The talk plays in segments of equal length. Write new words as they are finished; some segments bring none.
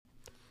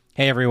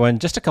Hey everyone,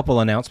 just a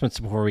couple announcements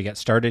before we get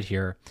started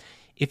here.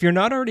 If you're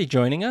not already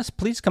joining us,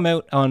 please come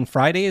out on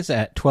Fridays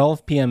at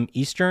 12 p.m.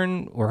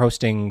 Eastern. We're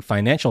hosting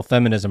Financial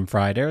Feminism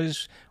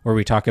Fridays, where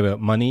we talk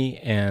about money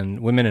and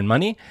women and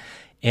money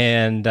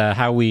and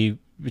how we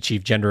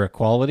achieve gender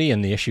equality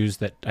and the issues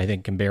that I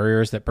think and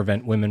barriers that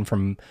prevent women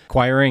from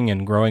acquiring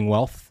and growing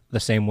wealth the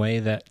same way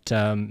that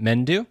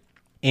men do.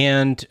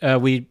 And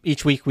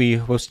each week we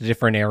host a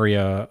different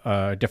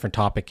area, different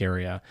topic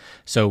area.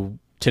 So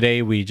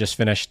today, we just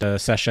finished a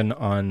session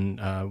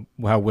on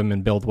how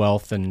women build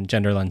wealth and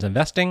gender lens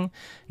investing.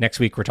 Next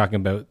week, we're talking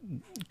about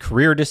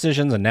career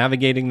decisions and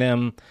navigating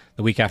them.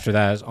 The week after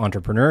that is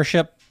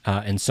entrepreneurship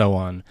and so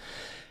on.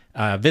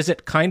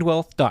 Visit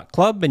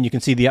kindwealth.club and you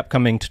can see the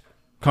upcoming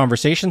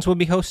conversations we'll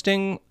be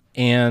hosting.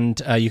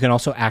 And you can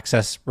also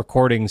access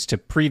recordings to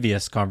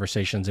previous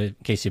conversations in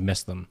case you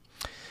missed them.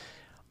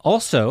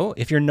 Also,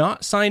 if you're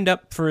not signed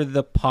up for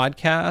the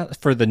podcast,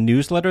 for the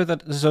newsletter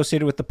that's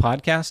associated with the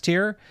podcast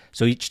here,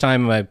 so each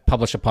time I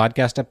publish a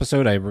podcast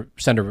episode, I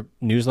send a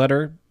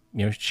newsletter,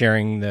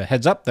 sharing the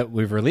heads up that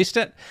we've released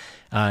it,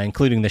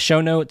 including the show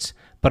notes,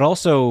 but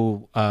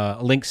also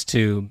links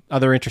to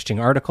other interesting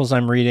articles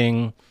I'm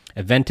reading,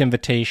 event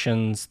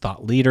invitations,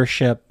 thought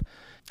leadership,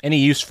 any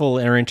useful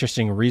or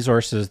interesting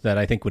resources that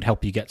I think would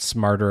help you get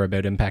smarter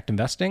about impact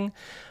investing,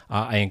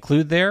 I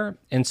include there.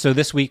 And so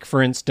this week,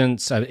 for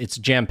instance, it's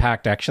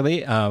jam-packed,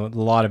 actually, a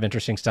lot of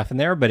interesting stuff in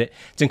there, but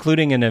it's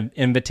including an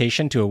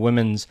invitation to a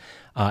women's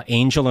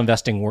angel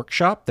investing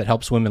workshop that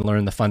helps women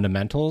learn the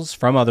fundamentals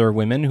from other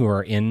women who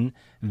are in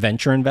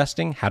venture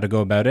investing, how to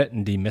go about it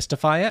and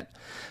demystify it,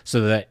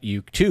 so that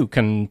you too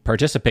can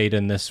participate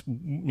in this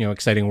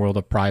exciting world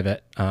of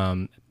private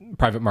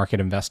market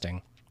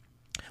investing.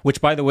 Which,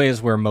 by the way,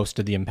 is where most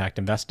of the impact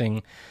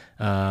investing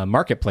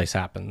marketplace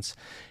happens.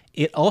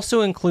 It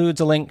also includes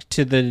a link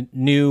to the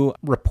new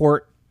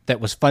report that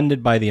was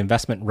funded by the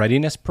Investment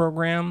Readiness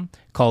Program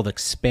called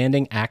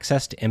Expanding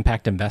Access to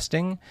Impact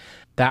Investing.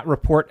 That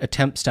report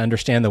attempts to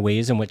understand the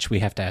ways in which we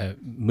have to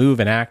move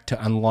and act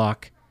to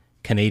unlock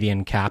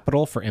Canadian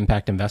capital for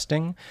impact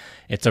investing.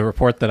 It's a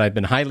report that I've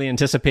been highly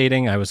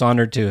anticipating. I was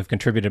honored to have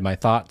contributed my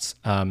thoughts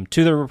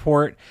to the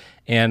report,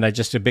 and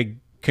a big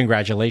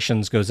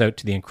congratulations goes out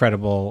to the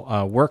incredible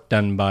work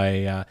done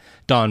by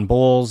Don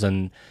Bowles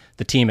and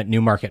the team at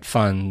Newmarket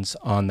Funds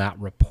on that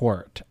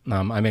report.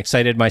 I'm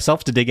excited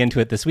myself to dig into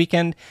it this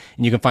weekend,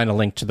 and you can find a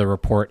link to the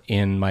report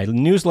in my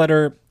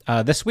newsletter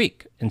this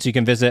week. And so you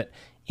can visit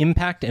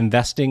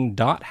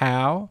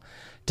impactinvesting.how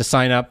to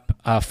sign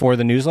up for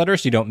the newsletter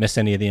so you don't miss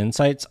any of the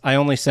insights. I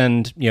only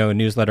send a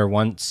newsletter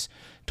once,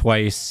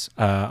 twice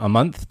a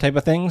month type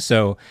of thing,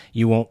 so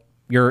your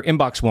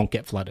inbox won't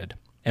get flooded.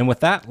 And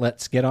with that,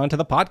 let's get on to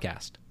the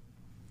podcast.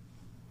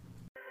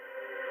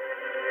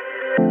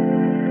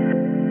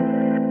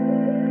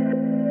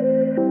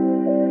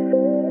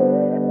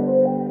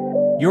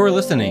 You're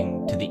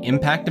listening to the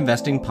Impact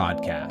Investing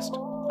Podcast.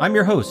 I'm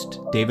your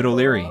host, David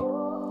O'Leary.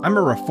 I'm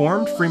a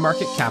reformed free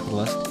market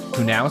capitalist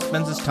who now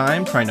spends his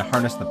time trying to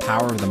harness the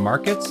power of the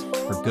markets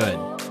for good.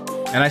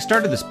 And I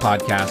started this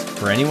podcast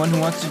for anyone who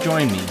wants to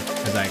join me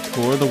as I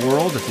explore the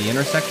world at the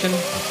intersection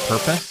of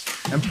purpose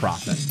and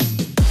profit.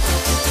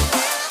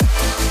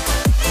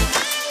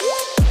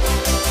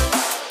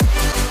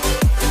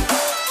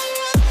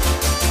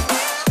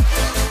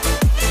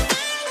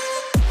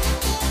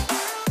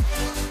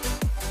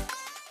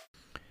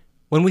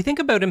 When we think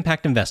about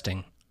impact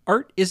investing,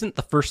 art isn't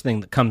the first thing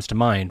that comes to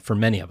mind for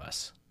many of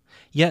us.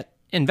 Yet,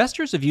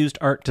 investors have used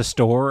art to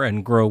store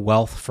and grow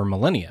wealth for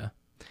millennia,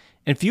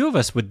 and few of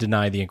us would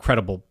deny the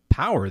incredible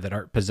power that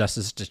art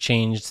possesses to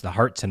change the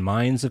hearts and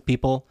minds of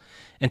people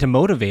and to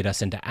motivate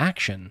us into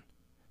action.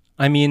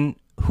 I mean,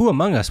 who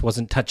among us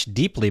wasn't touched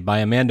deeply by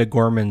Amanda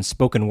Gorman's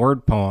spoken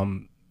word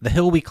poem, The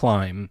Hill We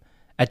Climb,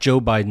 at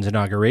Joe Biden's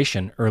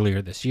inauguration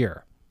earlier this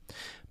year?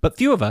 But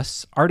few of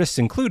us, artists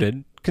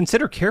included,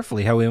 consider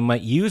carefully how we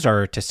might use our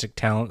artistic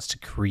talents to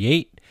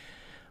create,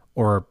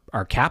 or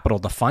our capital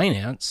to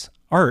finance,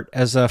 art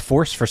as a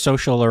force for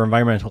social or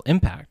environmental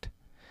impact.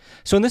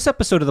 So in this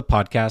episode of the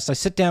podcast, I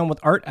sit down with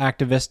art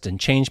activist and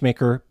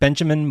changemaker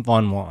Benjamin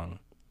Von Wong.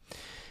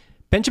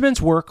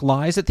 Benjamin's work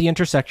lies at the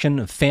intersection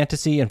of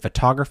fantasy and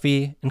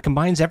photography and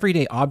combines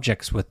everyday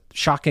objects with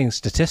shocking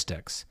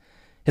statistics.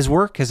 His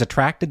work has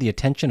attracted the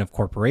attention of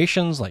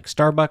corporations like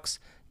Starbucks,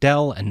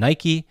 Dell, and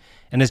Nike,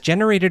 and has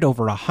generated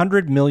over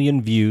 100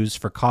 million views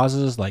for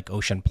causes like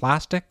ocean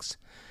plastics,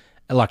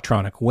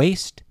 electronic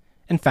waste,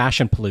 and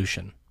fashion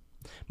pollution.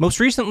 Most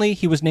recently,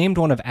 he was named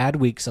one of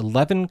Adweek's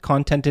 11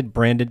 contented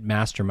branded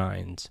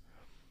masterminds.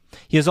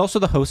 He is also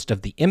the host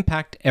of the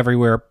Impact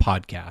Everywhere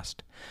podcast.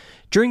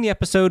 During the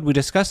episode, we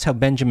discuss how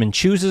Benjamin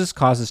chooses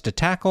causes to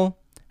tackle,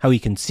 how he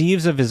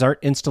conceives of his art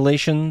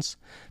installations,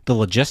 the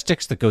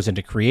logistics that goes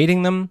into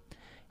creating them,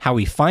 how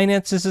he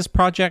finances his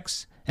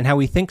projects, and how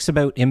he thinks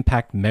about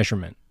impact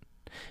measurement.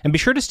 And be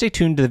sure to stay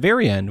tuned to the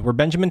very end, where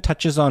Benjamin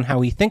touches on how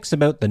he thinks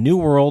about the new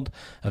world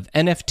of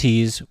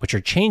NFTs, which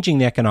are changing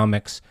the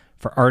economics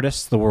for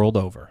artists the world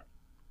over.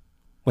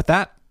 With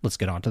that, let's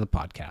get on to the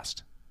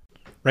podcast.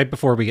 Right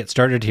before we get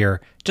started here,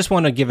 just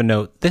want to give a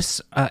note.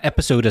 This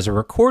episode is a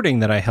recording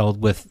that I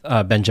held with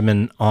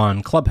Benjamin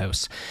on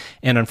Clubhouse.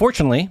 And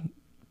unfortunately,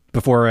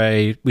 before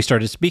we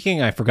started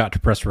speaking, I forgot to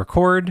press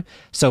record.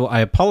 So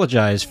I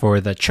apologize for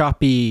the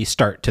choppy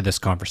start to this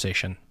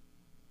conversation.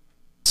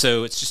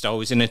 So it's just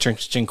always an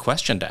interesting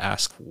question to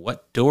ask,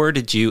 what door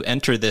did you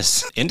enter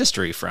this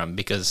industry from?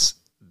 Because,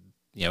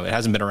 it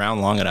hasn't been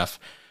around long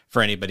enough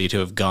for anybody to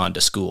have gone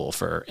to school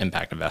for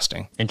impact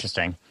investing.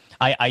 Interesting.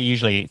 I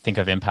usually think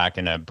of impact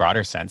in a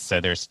broader sense. So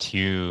there's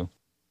two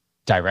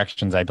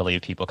directions I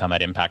believe people come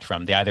at impact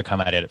from. They either come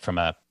at it from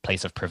a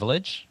place of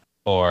privilege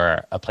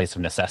or a place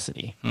of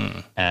necessity.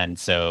 And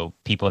so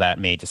people that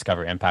may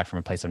discover impact from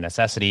a place of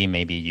necessity,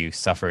 maybe you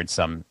suffered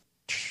some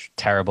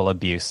terrible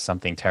abuse,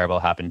 something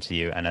terrible happened to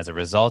you. And as a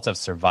result of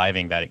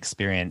surviving that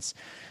experience,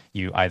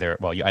 you either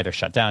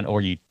shut down or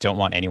you don't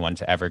want anyone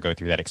to ever go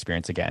through that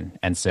experience again.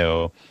 And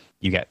so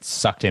you get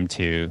sucked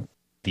into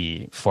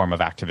the form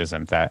of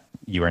activism that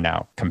you are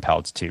now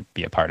compelled to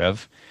be a part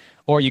of.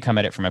 Or you come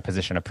at it from a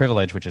position of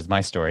privilege, which is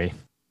my story,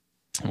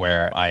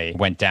 where I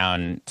went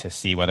down to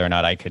see whether or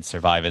not I could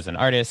survive as an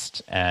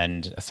artist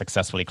and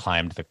successfully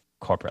climbed the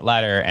corporate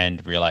ladder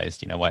and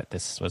realized,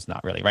 this was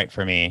not really right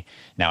for me.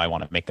 Now I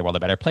want to make the world a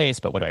better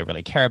place, but what do I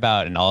really care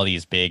about? And all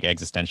these big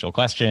existential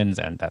questions.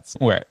 And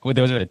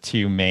those are the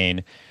two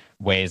main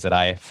ways that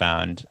I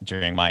found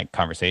during my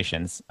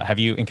conversations. Have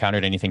you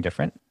encountered anything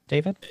different,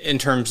 David? In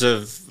terms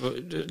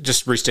of,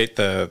 just restate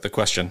the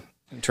question.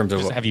 In terms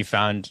of have you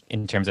found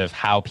in terms of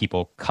how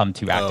people come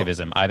to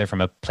activism, either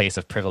from a place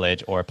of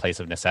privilege or a place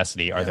of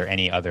necessity? Are there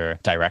any other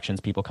directions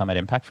people come at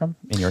impact from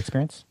in your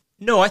experience?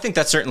 No, I think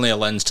that's certainly a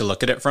lens to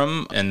look at it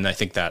from, and I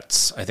think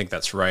that's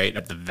right.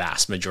 The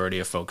vast majority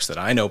of folks that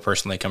I know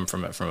personally come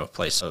from it from a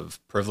place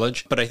of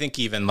privilege. But I think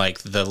even like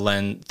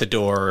the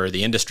door, or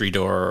the industry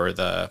door,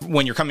 or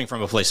when you're coming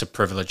from a place of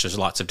privilege, there's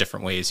lots of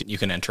different ways you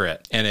can enter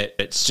it, and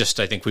it's just,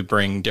 I think we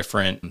bring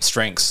different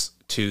strengths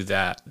to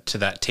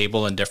that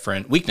table and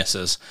different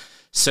weaknesses.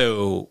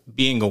 So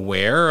being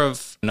aware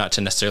of, not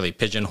to necessarily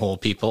pigeonhole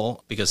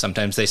people because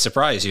sometimes they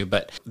surprise you,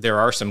 but there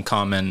are some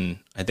common,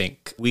 I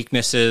think,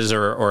 weaknesses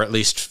or at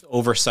least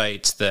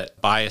oversights,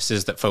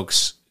 biases that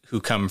folks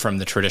who come from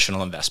the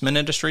traditional investment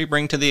industry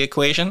bring to the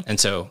equation. And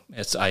so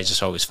I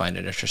just always find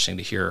it interesting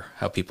to hear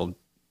how people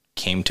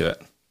came to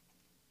it.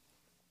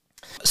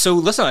 So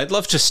listen, I'd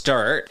love to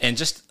start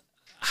and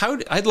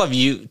I'd love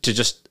you to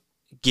just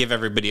give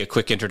everybody a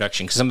quick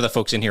introduction, because some of the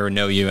folks in here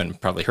know you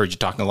and probably heard you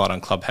talking a lot on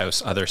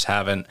Clubhouse. Others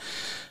haven't.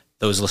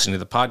 Those listening to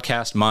the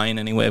podcast, mine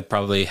anyway,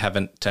 probably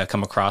haven't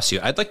come across you.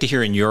 I'd like to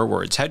hear in your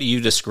words, how do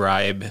you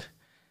describe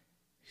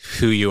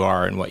who you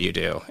are and what you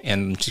do,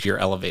 and your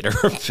elevator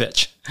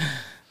pitch?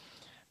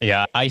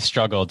 Yeah, I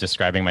struggle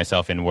describing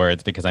myself in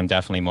words because I'm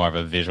definitely more of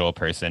a visual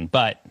person,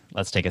 but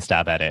let's take a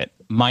stab at it.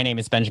 My name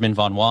is Benjamin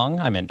Von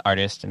Wong. I'm an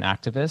artist and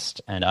activist,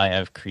 and I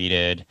have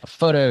created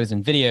photos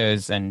and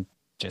videos and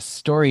just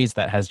stories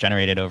that has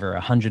generated over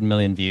 100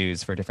 million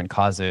views for different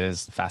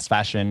causes: fast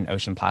fashion,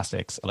 ocean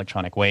plastics,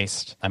 electronic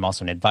waste. I'm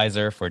also an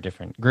advisor for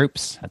different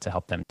groups to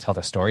help them tell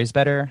their stories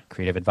better,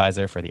 creative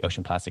advisor for the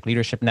Ocean Plastic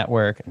Leadership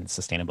Network and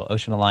Sustainable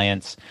Ocean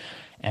Alliance.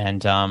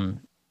 And I'm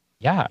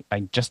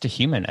just a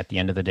human at the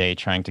end of the day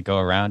trying to go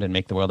around and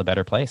make the world a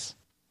better place.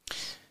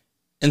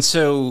 And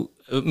so,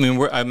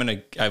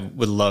 I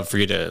would love for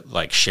you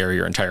to share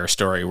your entire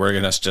story. We're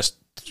going to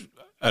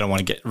I don't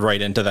want to get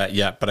right into that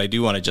yet, but I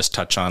do want to just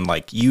touch on,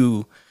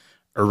 you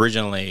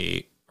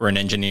originally were an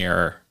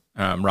engineer,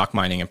 rock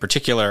mining in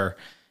particular,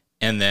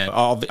 and then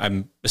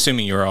I'm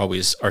assuming you were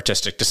always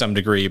artistic to some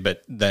degree,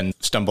 but then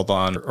stumbled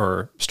on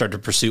or started to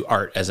pursue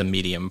art as a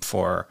medium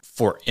for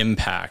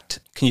impact.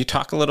 Can you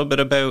talk a little bit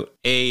about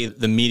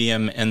the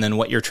medium and then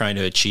what you're trying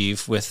to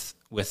achieve with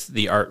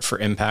the art for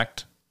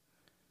impact?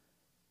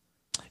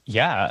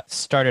 Yeah,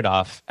 started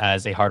off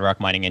as a hard rock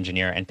mining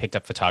engineer and picked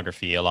up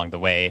photography along the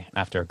way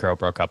after a girl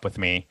broke up with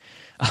me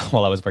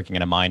while I was working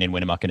in a mine in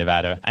Winnemucca,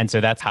 Nevada. And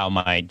so that's how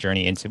my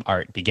journey into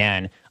art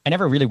began. I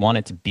never really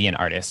wanted to be an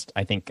artist.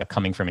 I think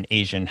coming from an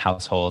Asian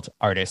household,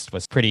 artist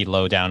was pretty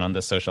low down on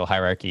the social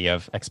hierarchy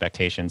of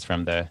expectations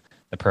from the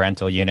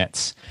parental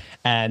units.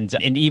 And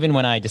even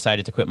when I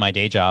decided to quit my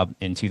day job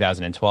in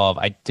 2012,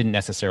 I didn't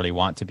necessarily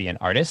want to be an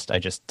artist. I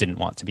just didn't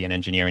want to be an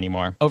engineer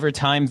anymore. Over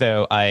time,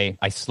 though, I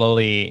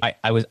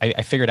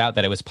figured out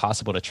that it was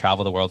possible to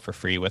travel the world for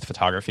free with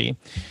photography,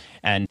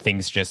 and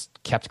things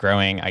just kept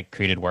growing. I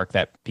created work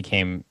that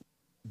became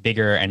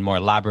bigger and more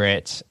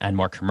elaborate and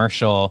more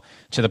commercial,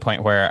 to the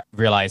point where I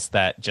realized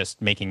that just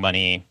making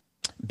money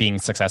being a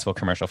successful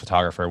commercial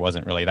photographer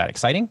wasn't really that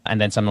exciting.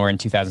 And then somewhere in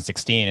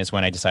 2016 is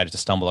when I decided to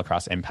stumble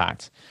across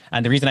impact.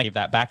 And the reason I give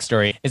that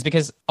backstory is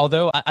because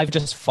although I've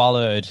just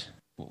followed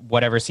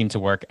whatever seemed to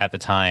work at the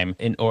time,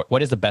 or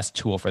what is the best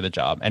tool for the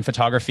job. And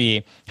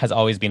photography has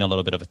always been a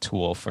little bit of a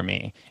tool for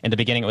me. In the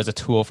beginning, it was a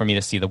tool for me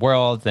to see the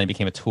world. Then it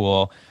became a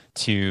tool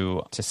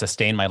to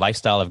sustain my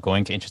lifestyle of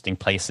going to interesting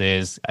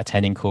places,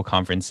 attending cool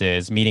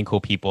conferences, meeting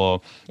cool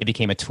people. It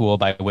became a tool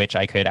by which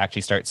I could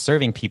actually start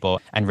serving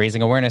people and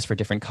raising awareness for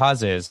different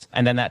causes.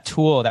 And then that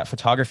tool, that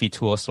photography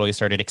tool, slowly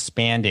started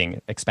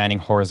expanding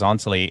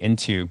horizontally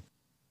into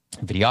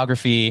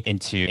videography,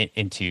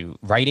 into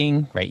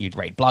writing, right? You'd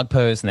write blog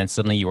posts, and then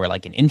suddenly you were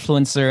like an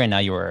influencer, and now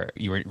you were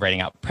writing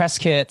out press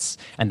kits,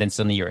 and then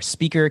suddenly you're a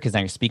speaker because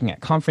now you're speaking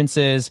at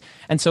conferences.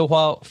 And so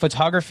while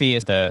photography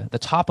is the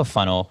top of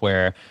funnel,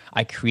 where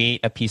I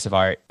create a piece of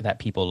art that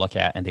people look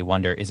at and they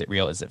wonder, is it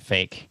real, is it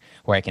fake,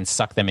 where I can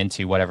suck them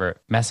into whatever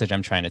message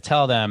I'm trying to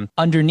tell them,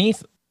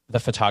 underneath the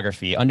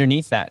photography,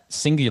 underneath that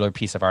singular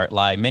piece of art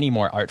lie many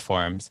more art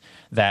forms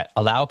that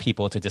allow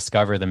people to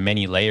discover the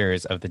many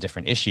layers of the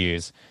different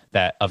issues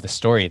of the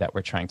story that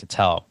we're trying to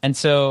tell. And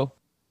so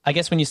I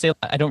guess when you say,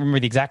 I don't remember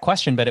the exact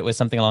question, but it was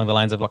something along the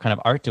lines of what kind of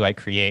art do I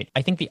create?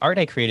 I think the art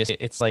I create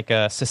it's like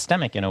a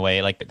systemic in a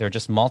way, like there are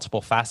just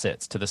multiple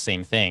facets to the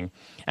same thing.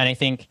 And I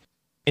think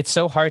it's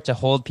so hard to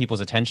hold people's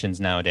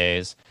attentions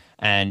nowadays.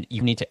 And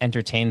you need to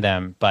entertain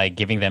them by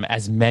giving them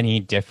as many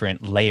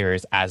different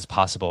layers as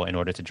possible in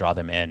order to draw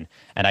them in.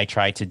 And I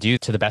try to do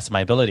to the best of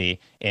my ability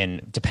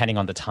depending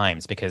on the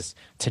times, because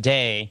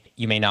today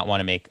you may not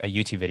want to make a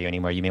YouTube video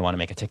anymore. You may want to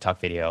make a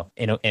TikTok video.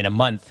 In a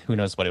month, who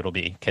knows what it'll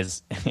be,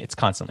 because it's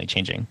constantly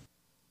changing.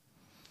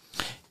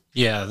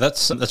 Yeah,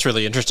 that's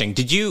really interesting.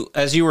 Did you,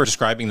 as you were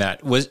describing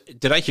that,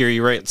 did I hear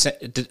you right?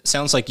 It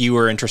sounds like you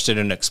were interested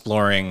in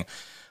exploring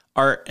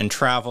art and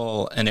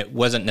travel, and it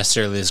wasn't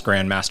necessarily this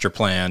grand master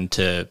plan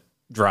to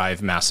drive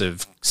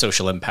massive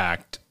social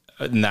impact,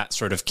 and that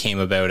sort of came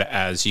about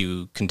as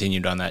you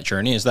continued on that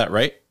journey. Is that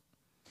right?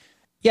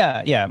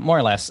 Yeah, more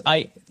or less.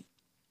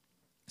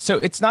 So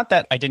it's not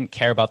that I didn't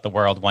care about the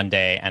world one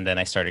day and then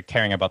I started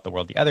caring about the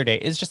world the other day.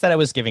 It's just that I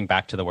was giving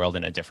back to the world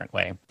in a different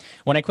way.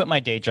 When I quit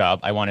my day job,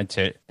 I wanted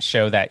to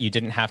show that you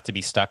didn't have to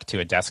be stuck to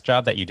a desk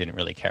job that you didn't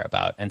really care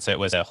about. And so it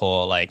was a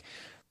whole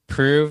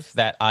prove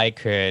that I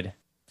could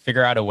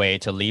figure out a way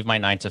to leave my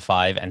 9 to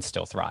 5 and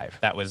still thrive.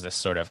 That was this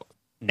sort of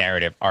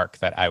narrative arc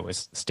that I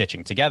was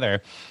stitching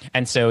together.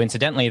 And so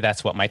incidentally,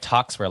 that's what my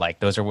talks were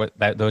like. Those were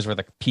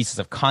the pieces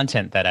of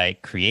content that I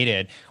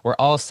created were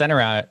all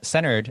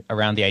centered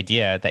around the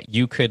idea that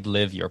you could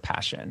live your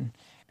passion.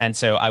 And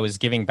so I was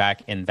giving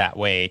back in that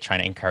way, trying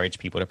to encourage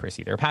people to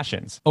pursue their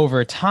passions.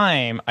 Over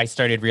time, I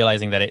started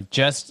realizing that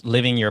just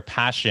living your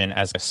passion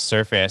as a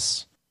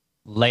surface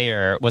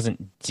layer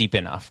wasn't deep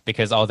enough,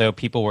 because although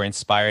people were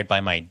inspired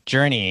by my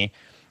journey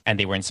and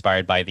they were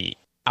inspired by the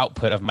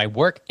output of my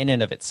work, in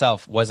and of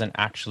itself wasn't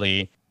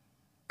actually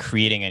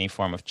creating any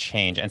form of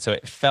change. And so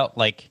it felt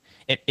like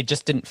it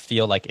just didn't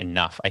feel like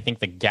enough. I think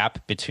the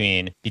gap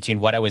between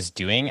what I was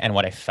doing and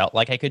what I felt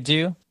like I could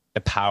do,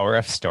 the power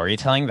of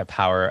storytelling, the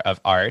power of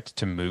art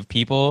to move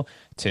people,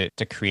 to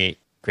create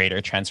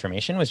greater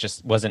transformation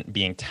wasn't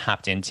being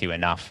tapped into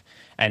enough.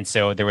 And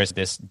so there was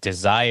this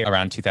desire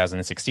around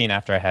 2016,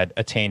 after I had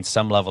attained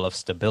some level of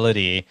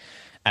stability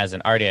as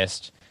an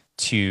artist,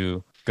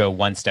 to go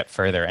one step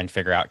further and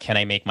figure out, can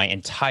I make my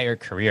entire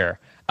career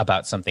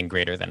about something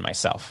greater than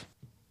myself?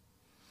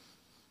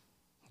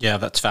 Yeah,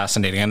 that's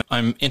fascinating. And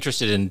I'm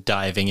interested in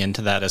diving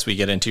into that as we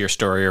get into your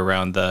story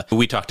around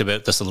we talked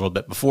about this a little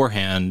bit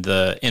beforehand,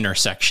 the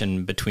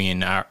intersection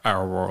between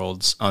our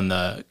worlds on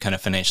the kind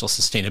of financial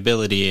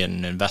sustainability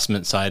and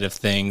investment side of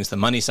things, the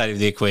money side of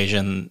the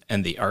equation,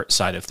 and the art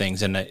side of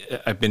things. And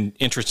I've been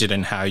interested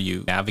in how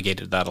you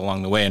navigated that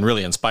along the way and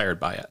really inspired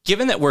by it.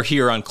 Given that we're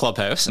here on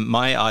Clubhouse,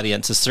 my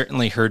audience has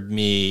certainly heard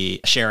me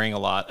sharing a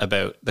lot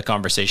about the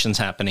conversations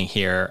happening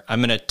here.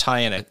 I'm going to tie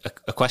in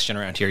a question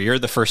around here. You're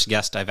the first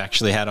guest I've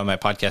actually had on my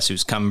podcast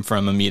who's come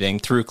from a meeting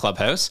through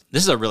Clubhouse.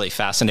 This is a really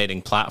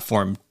fascinating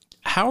platform.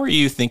 How are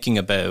you thinking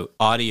about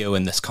audio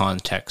in this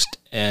context?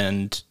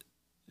 And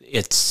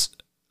it's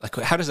like,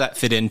 how does that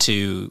fit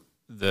into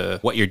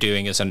what you're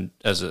doing as an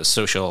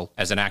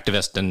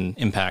activist and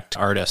impact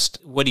artist?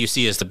 What do you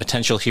see as the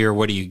potential here?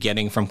 What are you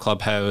getting from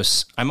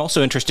Clubhouse? I'm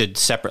also interested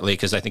separately,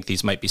 because I think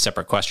these might be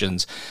separate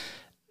questions,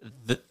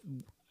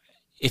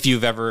 if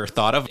you've ever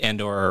thought of and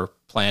or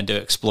plan to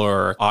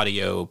explore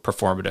audio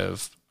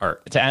performative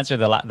art. To answer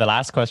the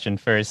last question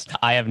first,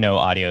 I have no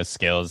audio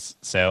skills,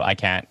 so I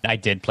can't. I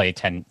did play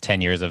 10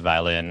 years of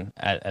violin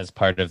as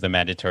part of the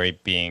mandatory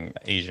being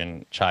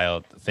Asian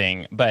child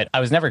thing, but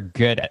I was never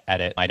good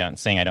at it. I don't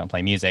sing, I don't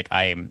play music.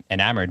 I'm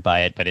enamored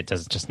by it, but it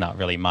does just not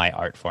really my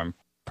art form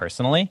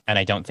personally, and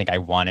I don't think I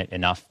want it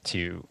enough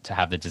to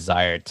have the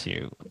desire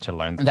to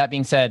learn. That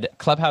being said,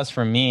 Clubhouse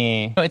for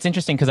me, it's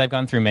interesting because I've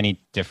gone through many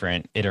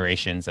different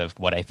iterations of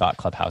what I thought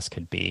Clubhouse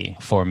could be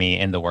for me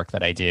in the work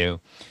that I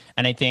do.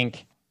 And I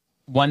think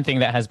one thing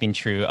that has been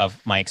true of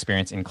my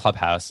experience in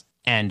Clubhouse,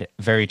 and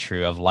very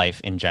true of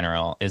life in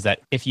general, is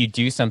that if you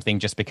do something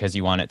just because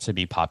you want it to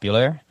be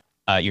popular,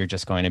 you're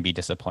just going to be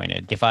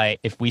disappointed.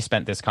 If we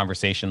spent this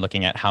conversation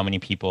looking at how many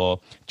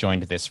people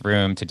joined this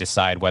room to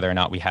decide whether or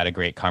not we had a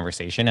great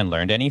conversation and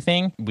learned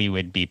anything, we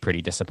would be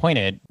pretty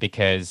disappointed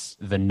because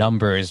the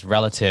numbers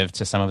relative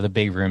to some of the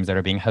big rooms that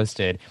are being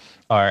hosted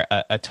are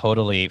a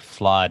totally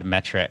flawed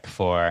metric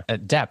for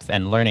depth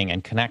and learning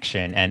and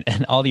connection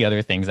and all the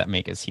other things that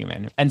make us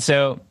human. And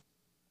so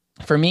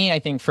for me, I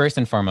think first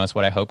and foremost,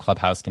 what I hope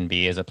Clubhouse can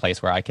be is a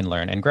place where I can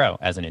learn and grow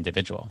as an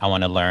individual. I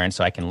want to learn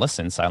so I can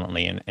listen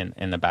silently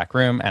in the back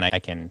room, and I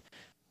can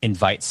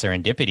invite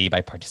serendipity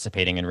by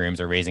participating in rooms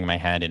or raising my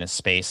hand in a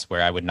space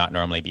where I would not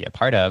normally be a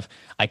part of.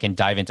 I can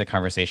dive into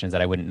conversations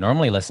that I wouldn't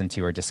normally listen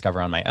to or discover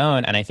on my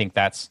own. And I think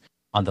that's,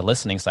 on the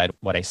listening side,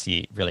 what I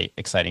see really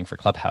exciting for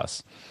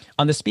Clubhouse.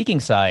 On the speaking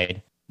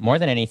side, more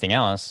than anything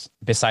else,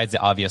 besides the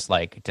obvious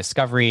like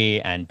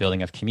discovery and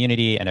building of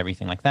community and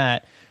everything like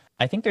that,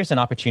 I think there's an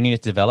opportunity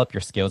to develop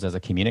your skills as a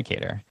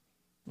communicator.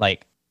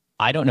 Like,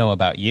 I don't know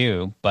about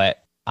you,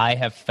 but I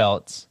have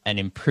felt an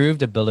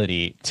improved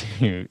ability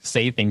to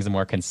say things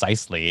more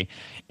concisely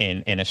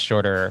in a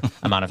shorter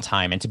amount of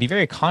time, and to be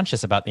very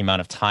conscious about the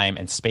amount of time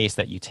and space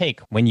that you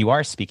take when you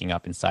are speaking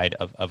up inside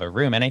of a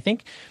room. And I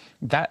think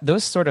that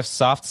those sort of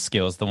soft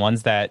skills, the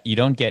ones that you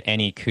don't get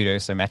any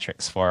kudos or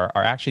metrics for,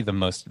 are actually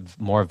the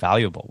more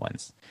valuable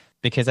ones.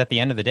 Because at the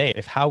end of the day,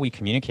 if how we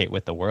communicate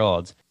with the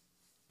world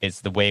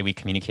is the way we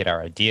communicate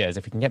our ideas,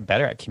 if we can get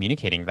better at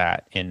communicating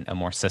that in a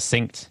more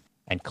succinct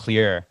and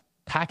clear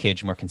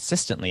package more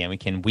consistently, and we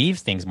can weave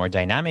things more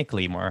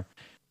dynamically, more,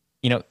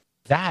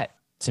 that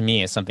to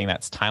me is something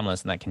that's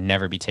timeless and that can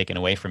never be taken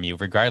away from you,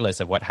 regardless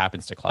of what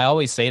happens to Clubhouse. I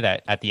always say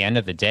that at the end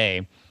of the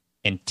day,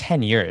 in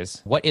 10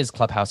 years, what is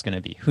Clubhouse going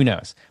to be? Who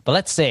knows? But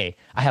let's say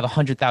I have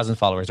 100,000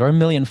 followers or 1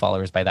 million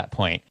followers by that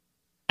point.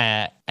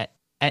 And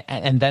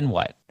then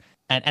what?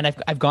 And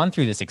I've gone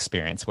through this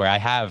experience where I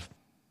have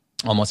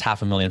almost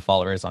 500,000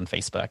 followers on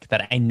Facebook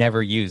that I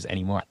never use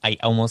anymore. I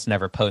almost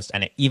never post.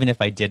 And even if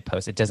I did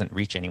post, it doesn't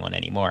reach anyone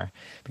anymore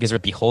because we're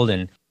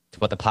beholden to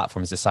what the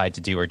platforms decide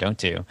to do or don't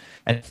do.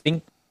 And I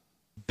think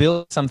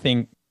build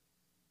something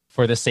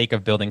for the sake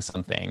of building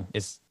something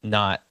is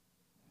not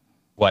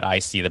what I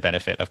see the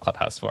benefit of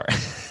Clubhouse for.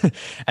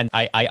 And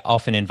I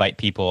often invite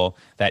people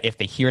that if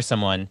they hear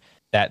someone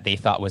that they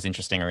thought was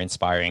interesting or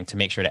inspiring, to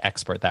make sure to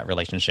export that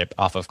relationship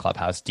off of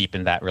Clubhouse,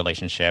 deepen that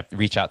relationship,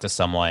 reach out to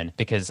someone,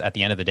 because at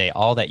the end of the day,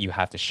 all that you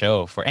have to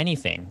show for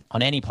anything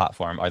on any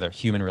platform are the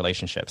human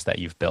relationships that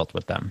you've built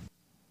with them.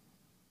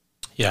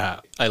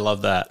 Yeah, I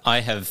love that.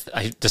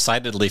 I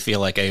decidedly feel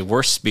like a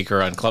worse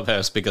speaker on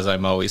Clubhouse because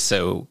I'm always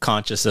so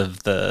self-conscious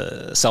of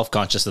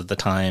the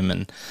time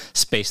and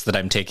space that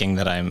I'm taking,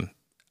 that I'm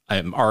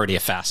already a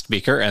fast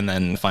speaker and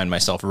then find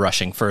myself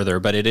rushing further.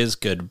 But it is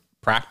good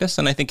practice,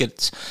 and I think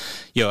it's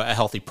a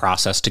healthy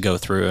process to go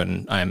through,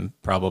 and I'm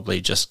probably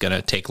just going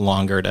to take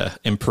longer to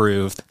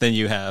improve than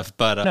you have.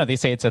 But no, they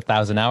say it's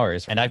 1,000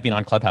 hours, and I've been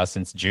on Clubhouse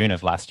since June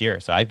of last year,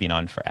 so I've been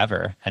on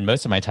forever, and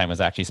most of my time was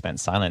actually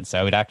spent silent. So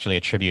I would actually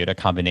attribute a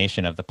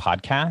combination of the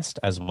podcast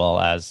as well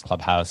as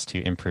Clubhouse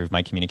to improve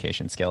my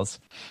communication skills.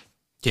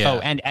 Yeah. Oh,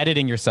 and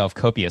editing yourself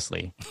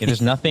copiously.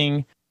 There's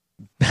nothing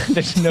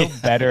there's no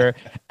better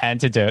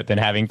antidote than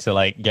having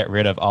to get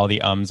rid of all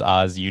the ums,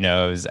 ahs, you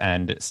knows,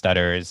 and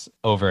stutters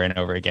over and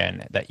over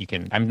again. That you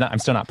can. I'm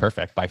still not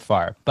perfect by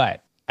far,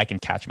 but I can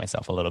catch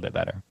myself a little bit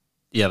better.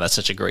 Yeah, that's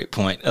such a great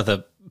point.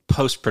 The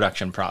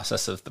post-production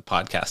process of the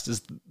podcast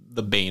is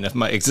the bane of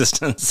my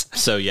existence.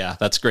 So yeah,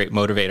 that's a great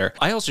motivator.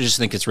 I also just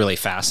think it's really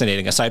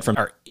fascinating. Aside from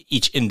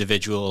each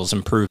individual's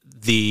improve,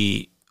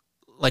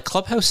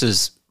 Clubhouse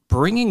is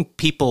bringing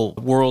people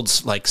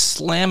worlds,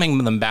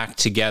 slamming them back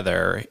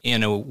together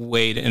in a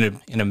way,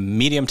 in a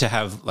medium to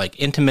have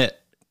intimate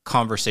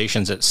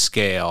conversations at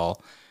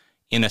scale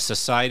in a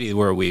society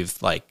where we've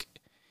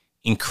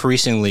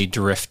increasingly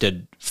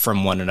drifted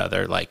from one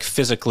another,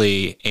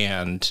 physically,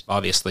 and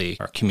obviously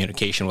our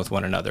communication with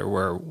one another,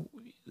 where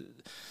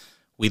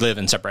we live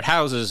in separate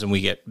houses and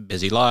we get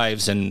busy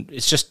lives, and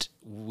it's just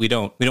we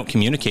don't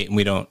communicate and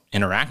we don't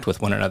interact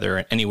with one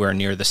another anywhere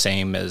near the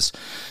same as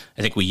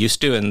I think we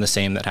used to, and the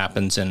same that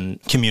happens in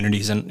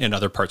communities in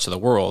other parts of the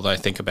world. I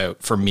think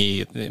about, for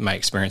me, my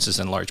experiences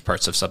in large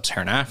parts of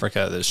sub-Saharan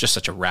Africa, there's just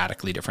such a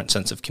radically different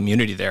sense of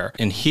community there.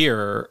 And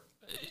here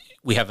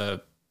we have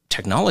a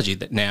technology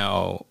that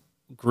now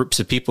groups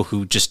of people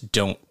who just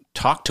don't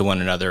talk to one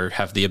another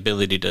have the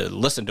ability to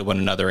listen to one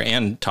another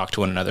and talk to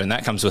one another. And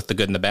that comes with the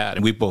good and the bad.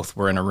 And we both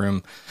were in a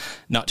room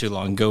not too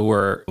long ago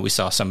where we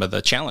saw some of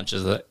the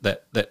challenges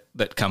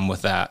that come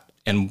with that.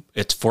 And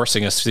it's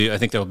forcing us to, I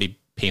think there'll be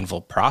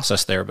painful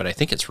process there, but I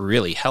think it's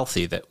really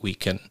healthy that we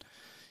can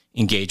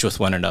engage with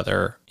one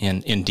another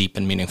in deep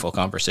and meaningful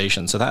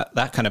conversations. So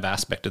that kind of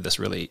aspect of this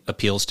really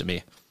appeals to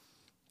me.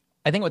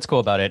 I think what's cool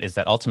about it is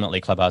that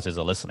ultimately Clubhouse is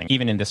a listening.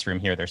 Even in this room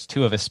here, there's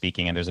two of us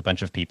speaking and there's a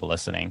bunch of people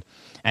listening,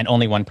 and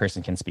only one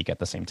person can speak at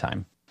the same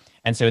time.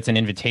 And so it's an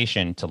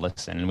invitation to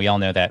listen. And we all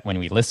know that when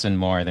we listen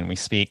more than we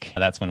speak,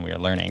 that's when we are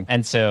learning.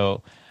 And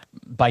so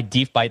by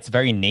its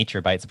very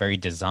nature, by its very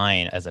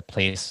design as a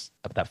place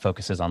that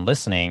focuses on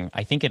listening,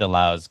 I think it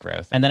allows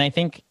growth. And then I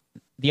think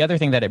the other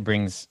thing that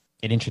it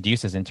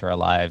introduces into our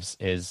lives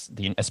is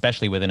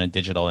especially within a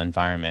digital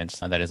environment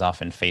that is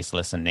often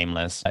faceless and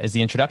nameless, is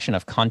the introduction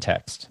of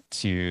context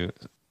to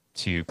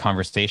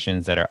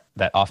conversations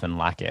that often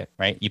lack it,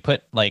 right? You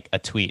put like a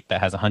tweet that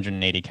has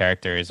 180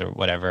 characters or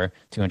whatever,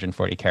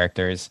 240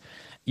 characters,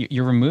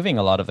 you're removing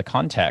a lot of the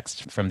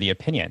context from the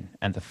opinion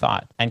and the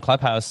thought. And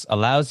Clubhouse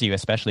allows you,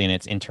 especially in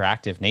its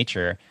interactive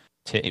nature,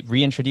 to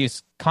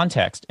reintroduce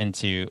context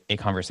into a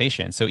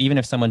conversation. So even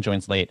if someone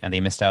joins late and they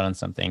missed out on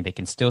something, they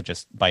can still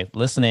just by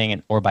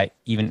listening or by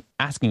even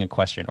asking a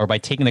question or by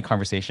taking the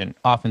conversation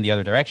off in the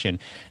other direction,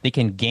 they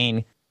can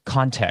gain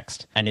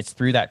context. And it's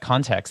through that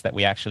context that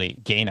we actually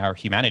gain our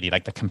humanity,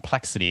 like the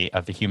complexity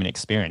of the human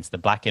experience, the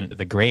black and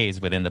the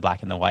grays within the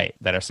black and the white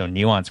that are so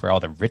nuanced, where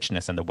all the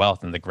richness and the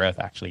wealth and the growth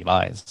actually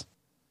lies.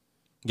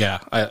 Yeah,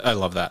 I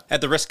love that. At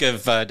the risk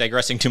of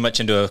digressing too much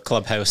into a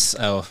Clubhouse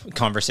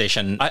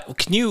conversation,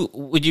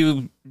 would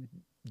you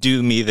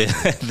do me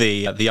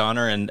the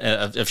honor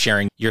of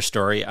sharing your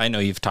story? I know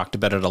you've talked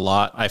about it a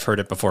lot. I've heard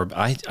it before,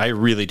 but I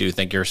really do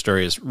think your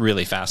story is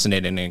really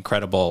fascinating and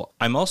incredible.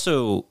 I'm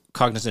also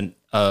cognizant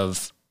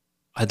of,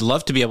 I'd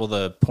love to be able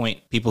to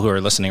point people who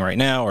are listening right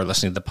now or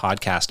listening to the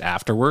podcast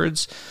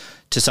afterwards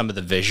to some of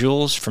the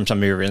visuals from some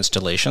of your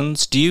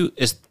installations.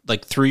 Is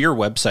like through your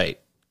website,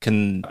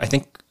 I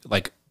think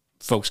like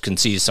folks can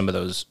see some of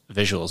those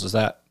visuals. Is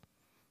that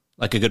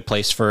like a good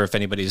place for if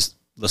anybody's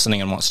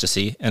listening and wants to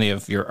see any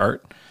of your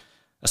art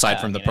aside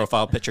from the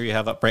profile picture you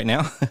have up right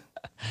now?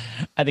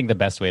 I think the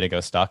best way to go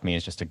stalk me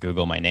is just to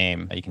Google my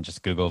name. You can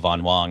just Google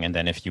Von Wong. And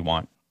then if you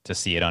want to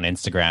see it on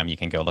Instagram, you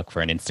can go look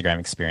for an Instagram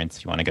experience.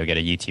 If you want to go get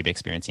a YouTube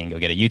experience, you can go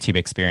get a YouTube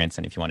experience.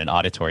 And if you want an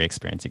auditory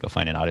experience, you go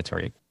find an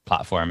auditory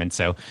platform. And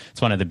so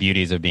it's one of the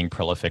beauties of being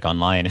prolific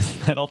online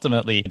is that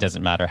ultimately it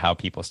doesn't matter how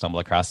people stumble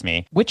across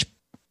me.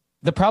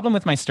 The problem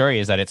with my story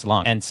is that it's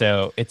long. And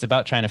so it's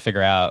about trying to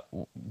figure out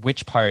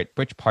which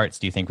parts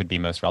do you think would be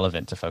most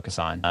relevant to focus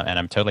on? And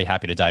I'm totally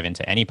happy to dive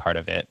into any part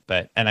of it.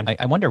 And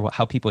I wonder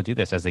how people do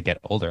this as they get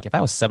older. If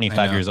I was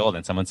 75 years old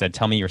and someone said,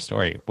 tell me your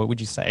story, what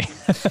would you say?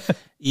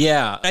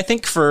 Yeah, I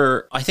think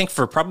for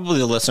probably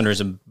the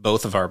listeners in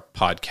both of our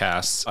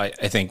podcasts,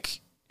 I think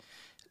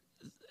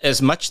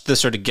as much the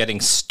sort of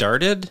getting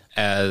started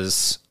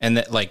and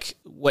that like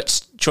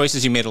what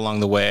choices you made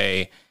along the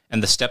way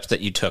and the steps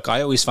that you took.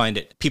 I always find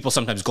it, people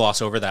sometimes gloss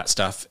over that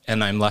stuff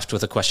and I'm left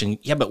with a question,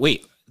 yeah, but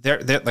wait,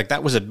 there like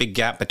that was a big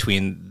gap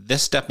between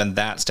this step and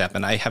that step.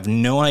 And I have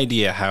no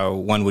idea how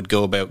one would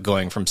go about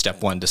going from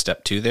step 1 to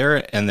step 2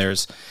 there. And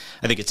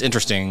I think it's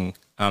interesting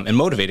and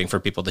motivating for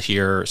people to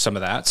hear some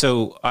of that.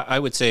 So I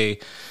would say,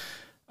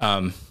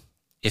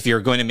 if you're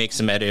going to make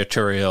some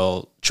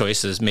editorial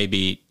choices,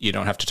 maybe you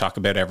don't have to talk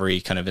about every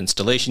kind of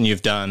installation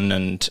you've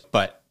done,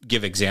 but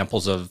give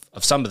examples of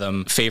some of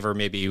them, favor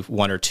maybe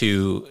 1 or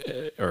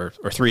 2 or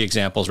 3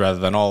 examples rather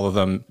than all of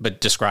them, but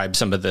describe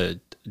some of the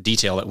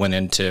detail that went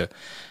into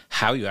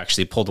how you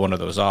actually pulled one of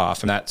those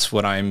off. And that's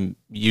what I'm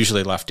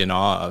usually left in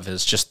awe of,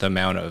 is just the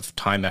amount of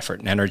time, effort,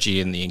 and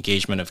energy and the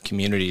engagement of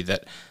community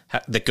that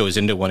goes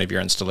into one of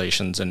your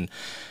installations. And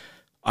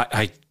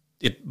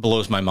it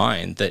blows my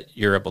mind that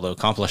you're able to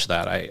accomplish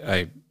that.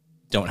 I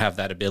don't have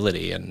that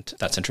ability, and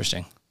that's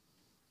interesting.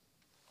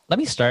 Let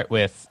me start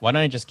with, why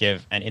don't I just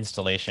give an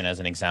installation as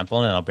an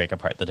example, and I'll break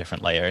apart the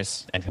different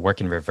layers and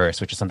work in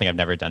reverse, which is something I've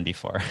never done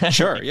before.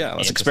 Sure, yeah,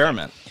 let's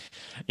experiment.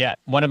 Yeah,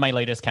 one of my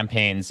latest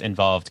campaigns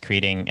involved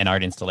creating an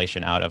art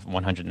installation out of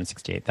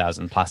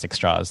 168,000 plastic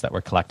straws that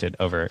were collected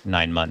over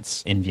 9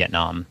 months in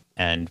Vietnam.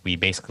 And we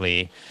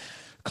basically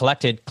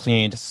collected,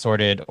 cleaned,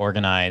 sorted,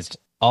 organized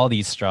all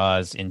these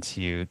straws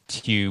into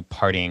two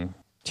parting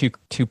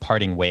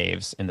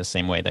waves, in the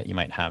same way that you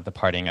might have the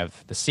parting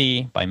of the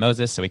sea by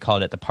Moses. So we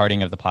called it the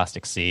parting of the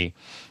plastic sea.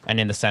 And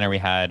in the center, we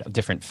had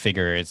different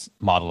figures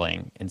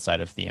modeling inside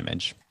of the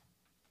image.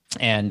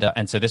 And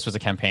so this was a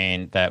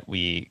campaign that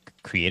we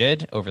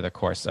created over the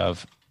course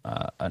of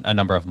a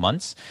number of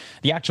months.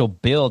 The actual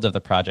build of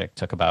the project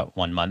took about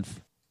 1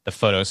 month. The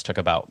photos took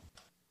about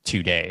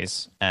 2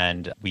 days,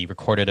 and we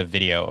recorded a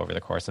video over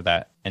the course of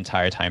that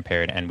entire time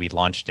period, and we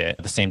launched it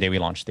the same day we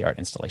launched the art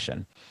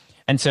installation.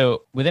 And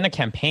so within a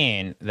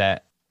campaign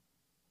that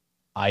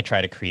I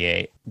try to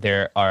create,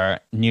 there are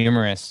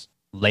numerous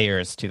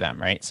layers to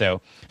them, right?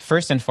 So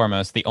first and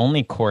foremost, the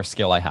only core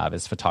skill I have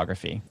is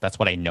photography. That's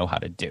what I know how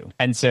to do.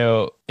 And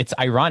so it's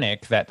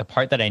ironic that the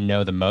part that I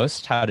know the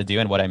most how to do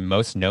and what I'm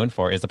most known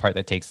for is the part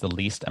that takes the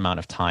least amount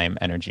of time,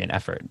 energy, and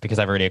effort, because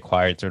I've already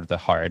acquired sort of the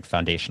hard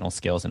foundational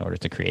skills in order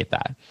to create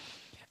that.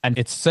 And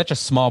it's such a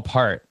small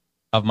part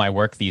of my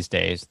work these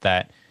days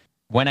that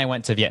when I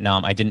went to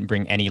Vietnam, I didn't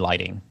bring any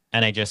lighting.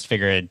 And I just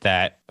figured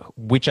that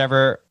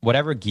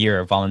whatever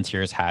gear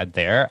volunteers had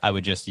there, I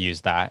would just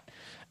use that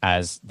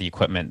as the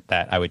equipment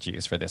that I would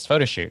use for this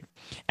photo shoot.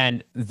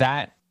 And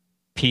that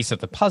piece of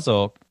the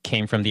puzzle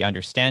came from the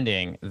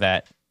understanding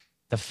that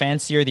the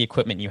fancier the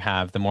equipment you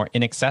have, the more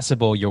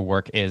inaccessible your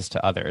work is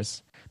to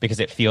others, because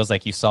it feels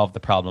like you solved the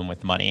problem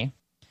with money.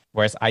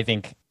 Whereas I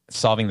think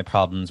solving the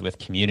problems with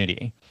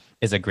community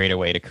is a greater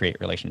way to create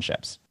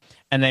relationships.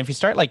 And then if you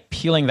start like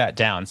peeling that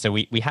down, so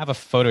we have a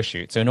photo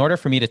shoot. So in order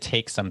for me to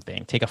take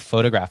a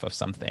photograph of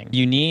something,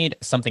 you need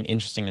something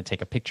interesting to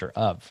take a picture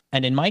of.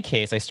 And in my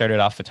case, I started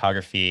off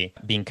photography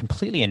being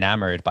completely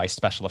enamored by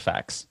special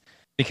effects.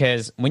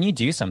 Because when you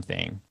do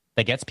something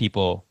that gets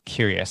people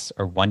curious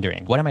or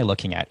wondering, what am I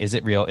looking at? Is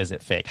it real? Is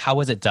it fake? How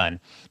was it done?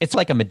 It's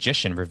like a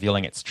magician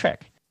revealing its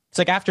trick. It's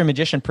like after a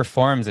magician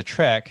performs a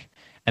trick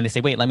and they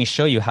say, wait, let me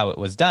show you how it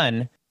was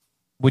done.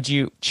 Would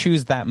you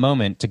choose that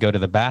moment to go to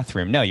the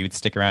bathroom? No, you would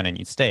stick around and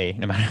you'd stay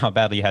no matter how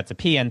badly you had to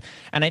pee. And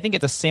I think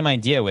it's the same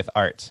idea with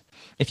art.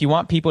 If you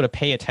want people to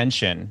pay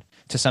attention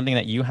to something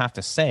that you have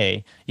to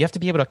say, you have to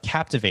be able to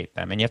captivate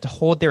them and you have to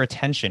hold their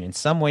attention in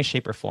some way,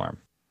 shape, or form.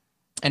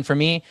 And for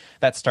me,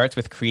 that starts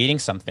with creating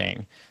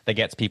something that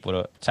gets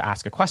people to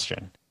ask a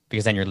question,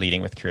 because then you're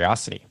leading with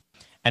curiosity.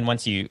 And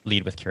once you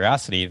lead with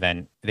curiosity,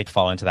 then they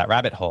fall into that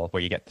rabbit hole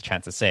where you get the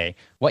chance to say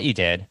what you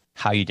did,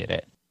 how you did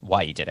it,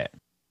 why you did it.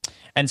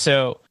 And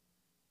so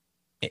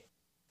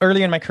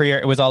early in my career,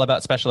 it was all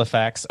about special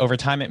effects. Over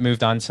time, it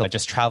moved on to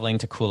just traveling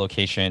to cool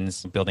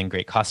locations, building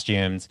great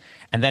costumes.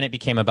 And then it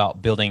became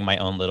about building my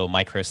own little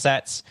micro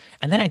sets.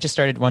 And then I just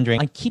started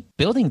wondering, I keep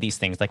building these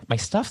things, like my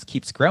stuff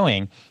keeps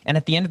growing. And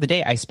at the end of the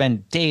day, I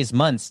spend days,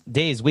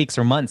 weeks,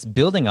 or months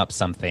building up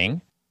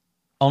something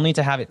only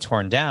to have it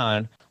torn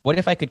down. What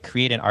if I could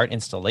create an art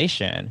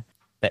installation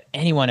that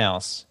anyone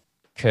else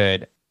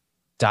could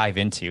dive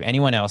into,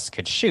 anyone else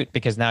could shoot,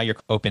 because now you're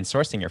open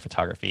sourcing your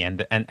photography.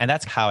 And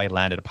that's how I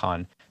landed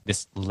upon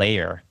this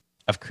layer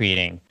of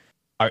creating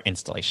art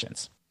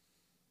installations.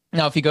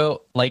 Now, if you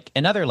go like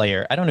another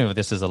layer, I don't know if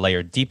this is a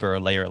layer deeper, a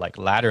layer like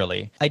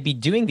laterally, I'd be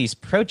doing these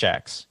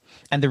projects.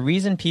 And the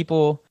reason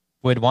people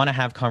would want to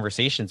have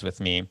conversations with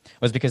me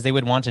was because they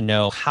would want to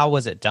know, how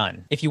was it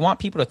done? If you want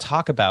people to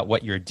talk about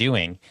what you're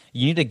doing,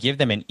 you need to give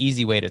them an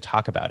easy way to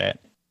talk about it.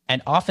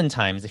 And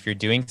oftentimes, if you're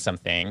doing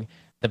something,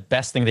 the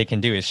best thing they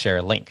can do is share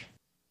a link,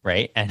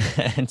 right?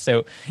 And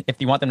so if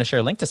you want them to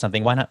share a link to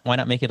something, why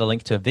not make it a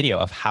link to a video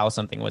of how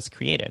something was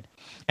created?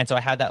 And so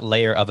I had that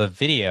layer of a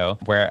video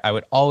where I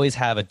would always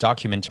have a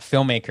document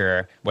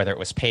filmmaker, whether it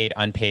was paid,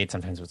 unpaid,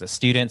 sometimes it was a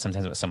student,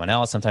 sometimes it was someone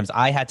else, sometimes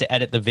I had to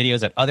edit the videos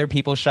that other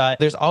people shot.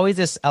 There's always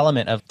this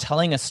element of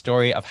telling a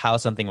story of how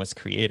something was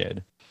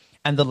created.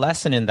 And the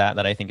lesson in that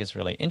I think is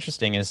really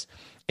interesting is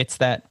it's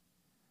that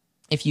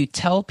if you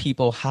tell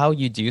people how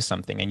you do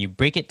something and you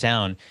break it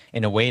down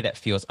in a way that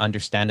feels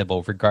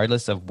understandable,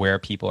 regardless of where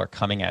people are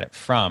coming at it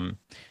from,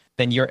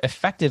 then you're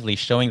effectively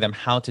showing them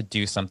how to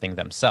do something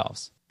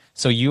themselves.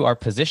 So you are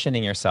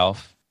positioning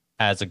yourself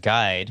as a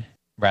guide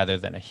rather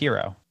than a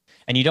hero.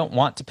 And you don't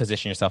want to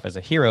position yourself as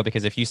a hero,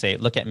 because if you say,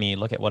 look at me,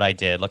 look at what I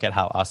did, look at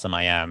how awesome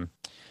I am,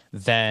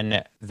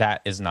 then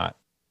that is not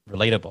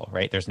relatable,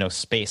 right? There's no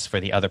space for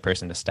the other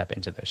person to step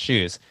into those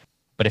shoes.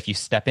 But if you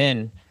step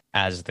in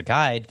as the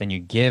guide, then you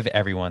give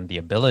everyone the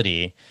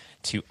ability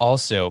to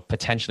also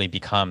potentially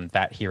become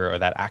that hero or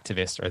that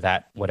activist or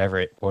that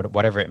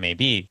whatever it may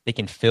be. They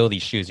can fill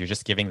these shoes. You're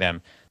just giving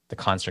them the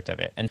construct of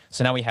it. And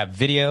so now we have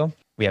video,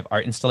 we have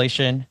art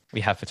installation, we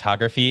have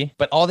photography,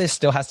 but all this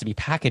still has to be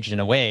packaged in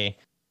a way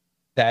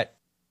that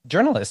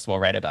journalists will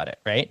write about it,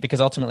 right? Because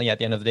ultimately, at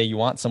the end of the day, you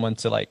want someone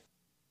to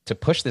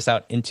push this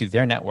out into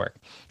their network.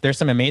 There's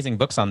some amazing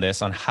books on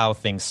this, on how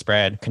things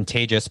spread.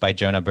 Contagious by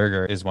Jonah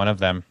Berger is one of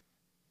them.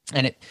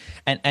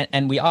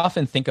 And we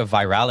often think of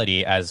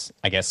virality as,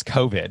 I guess,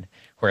 COVID,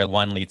 where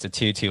 1 leads to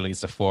 2, 2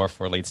 leads to 4,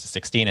 4 leads to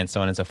 16, and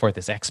so on and so forth,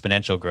 this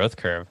exponential growth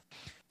curve.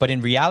 But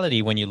in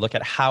reality, when you look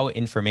at how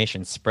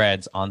information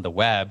spreads on the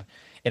web,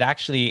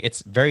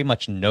 it's very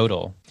much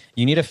nodal.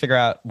 You need to figure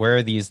out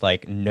where these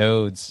like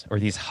nodes or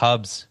these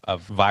hubs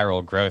of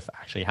viral growth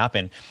actually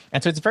happen.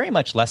 And so it's very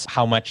much less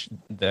how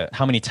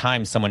many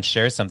times someone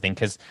shares something,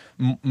 because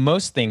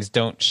most things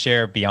don't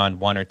share beyond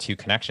 1 or 2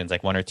 connections,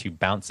 like 1 or 2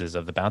 bounces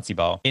of the bouncy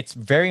ball. It's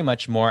very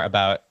much more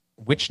about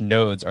which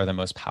nodes are the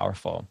most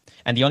powerful.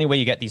 And the only way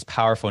you get these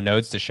powerful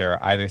nodes to share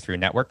are either through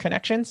network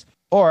connections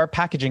or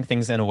packaging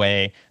things in a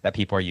way that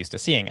people are used to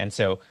seeing. And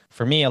so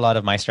for me, a lot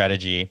of my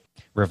strategy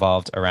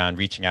revolved around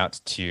reaching out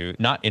to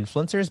not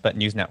influencers, but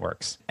news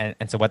networks. And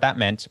so what that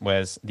meant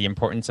was the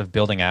importance of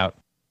building out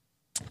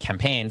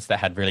campaigns that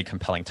had really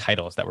compelling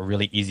titles that were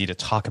really easy to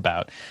talk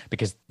about,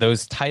 because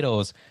those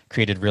titles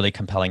created really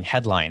compelling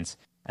headlines.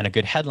 And a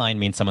good headline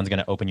means someone's going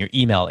to open your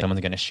email,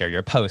 someone's going to share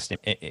your post.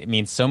 It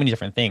means so many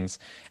different things.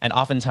 And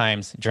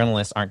oftentimes,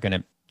 journalists aren't going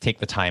to take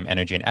the time,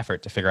 energy, and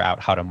effort to figure out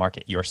how to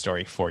market your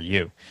story for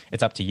you.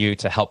 It's up to you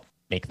to help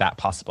make that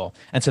possible.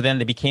 And so then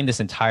they became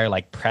this entire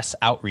like press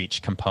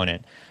outreach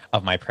component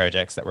of my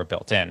projects that were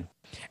built in.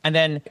 And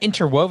then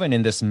interwoven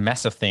in this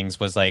mess of things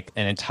was like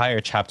an entire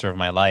chapter of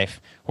my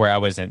life where I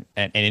was an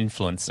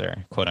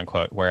influencer, quote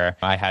unquote, where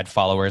I had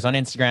followers on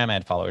Instagram, I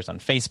had followers on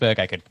Facebook,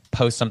 I could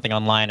post something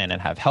online and then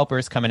have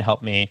helpers come and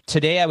help me.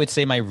 Today, I would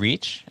say my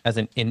reach as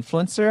an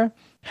influencer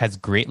has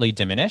greatly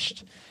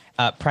diminished,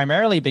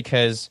 primarily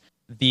because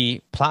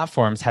the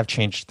platforms have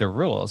changed the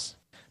rules.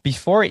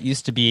 Before, it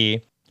used to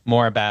be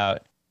more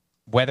about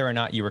whether or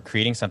not you were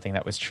creating something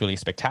that was truly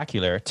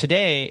spectacular.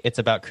 Today, it's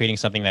about creating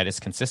something that is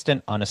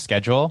consistent, on a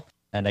schedule,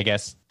 and I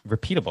guess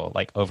repeatable,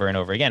 like over and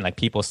over again. Like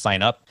people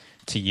sign up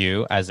to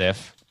you as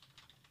if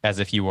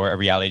you were a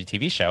reality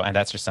TV show, and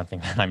that's just something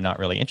that I'm not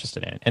really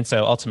interested in. And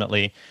so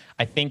ultimately,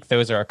 I think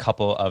those are a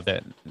couple of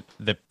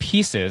the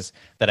pieces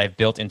that I've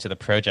built into the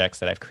projects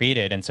that I've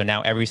created. And so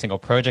now every single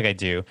project I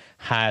do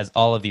has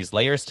all of these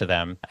layers to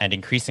them, and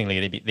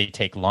increasingly they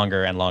take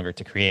longer and longer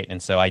to create.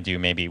 And so I do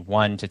maybe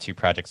 1 to 2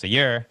 projects a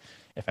year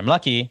if I'm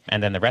lucky,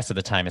 and then the rest of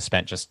the time is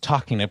spent just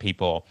talking to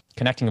people,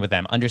 connecting with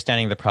them,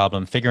 understanding the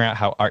problem, figuring out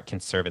how art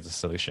can serve as a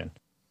solution.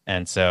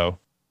 And so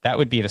that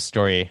would be the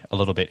story a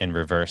little bit in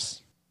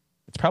reverse.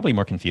 It's probably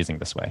more confusing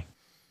this way.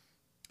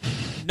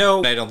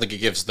 No, I don't think it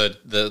gives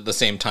the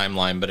same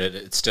timeline, but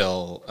it's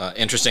still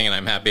interesting, and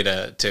I'm happy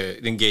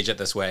to engage it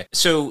this way.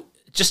 So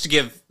just to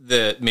give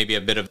maybe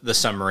a bit of the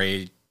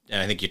summary, and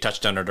I think you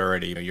touched on it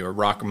already, you're a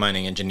rock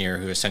mining engineer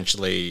who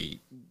essentially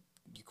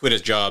quit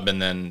his job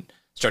and then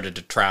started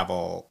to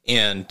travel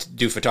and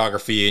do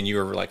photography, and you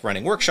were like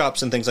running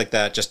workshops and things like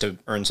that just to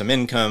earn some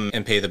income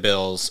and pay the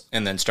bills,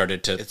 and then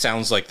it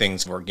sounds like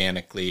things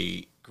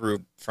organically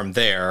grew from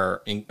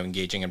there,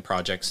 engaging in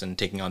projects and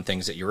taking on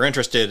things that you were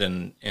interested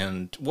in.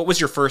 And what was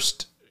your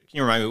first, can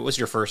you remind me, what was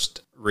your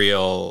first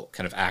real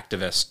kind of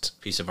activist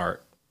piece of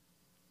art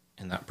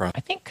in that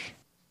project?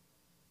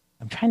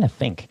 I'm trying to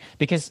think,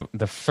 because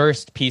the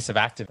first piece of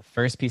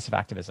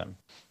activism.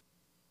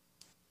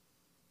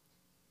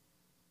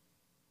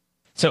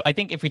 So I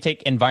think if we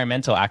take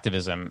environmental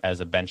activism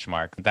as a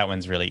benchmark, that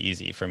one's really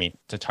easy for me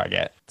to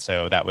target.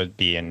 So that would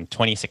be in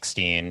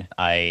 2016.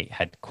 I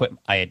had quit.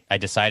 I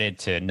decided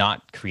to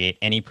not create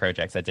any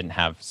projects that didn't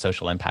have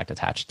social impact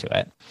attached to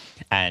it.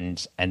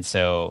 And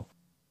so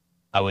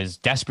I was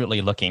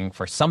desperately looking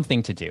for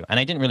something to do. And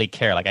I didn't really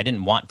care. Like, I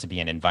didn't want to be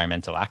an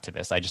environmental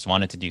activist. I just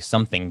wanted to do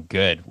something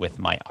good with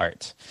my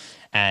art.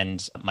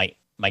 And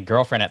my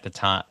girlfriend at the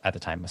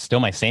time, still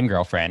my same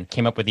girlfriend,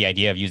 came up with the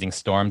idea of using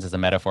storms as a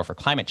metaphor for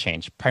climate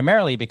change,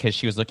 primarily because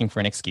she was looking for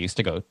an excuse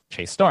to go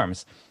chase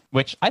storms,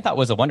 which I thought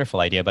was a wonderful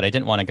idea, but I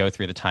didn't want to go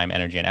through the time,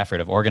 energy, and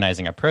effort of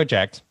organizing a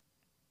project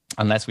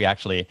unless we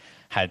actually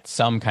had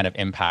some kind of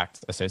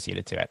impact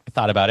associated to it. I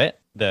thought about it.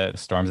 The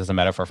storms as a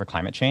metaphor for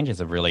climate change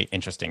is a really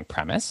interesting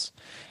premise.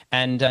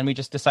 And we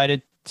just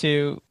decided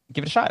to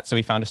give it a shot. So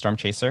we found a storm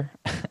chaser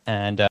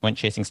and went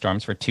chasing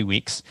storms for 2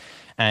 weeks.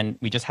 And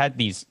we just had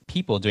these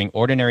people doing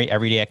ordinary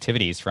everyday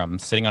activities, from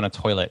sitting on a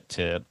toilet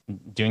to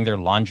doing their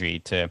laundry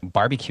to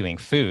barbecuing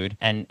food.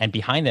 And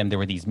behind them, there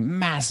were these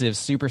massive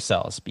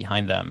supercells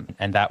behind them.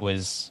 And that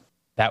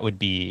would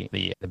be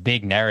the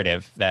big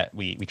narrative that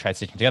we tried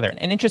stitching together.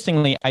 And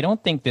interestingly, I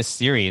don't think this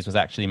series was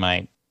actually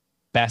my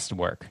best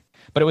work,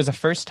 but it was the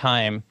first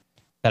time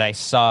that I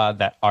saw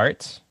that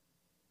art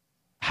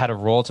had a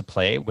role to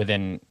play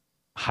within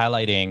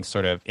highlighting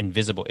sort of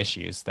invisible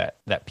issues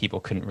that people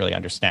couldn't really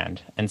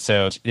understand. And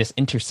so this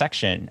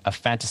intersection of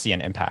fantasy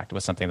and impact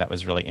was something that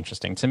was really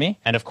interesting to me.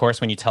 And of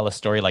course, when you tell a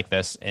story like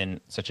this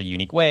in such a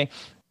unique way,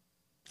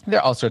 there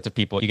are all sorts of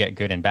people, you get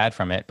good and bad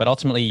from it, but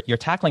ultimately you're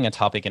tackling a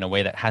topic in a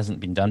way that hasn't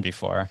been done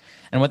before.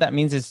 And what that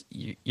means is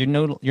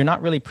you're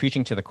not really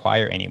preaching to the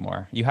choir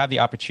anymore. You have the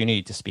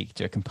opportunity to speak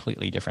to a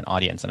completely different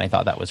audience. And I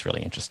thought that was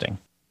really interesting.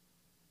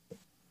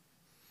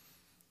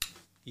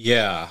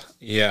 Yeah,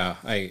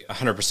 I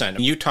 100%.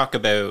 You talk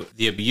about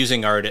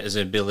using art as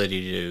an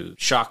ability to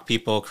shock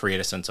people, create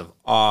a sense of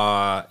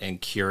awe and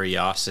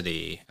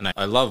curiosity. And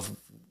I love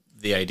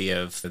the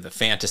idea of the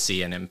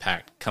fantasy and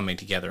impact coming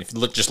together. If you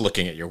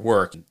looking at your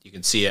work, you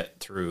can see it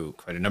through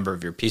quite a number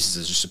of your pieces.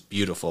 It's just a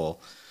beautiful,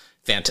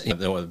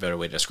 no other better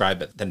way to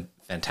describe it than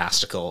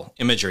fantastical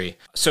imagery.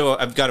 So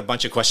I've got a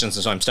bunch of questions,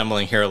 and so I'm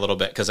stumbling here a little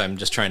bit because I'm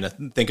just trying to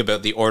think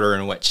about the order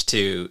in which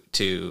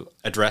to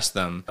address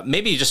them.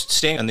 Maybe just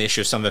staying on the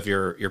issue of some of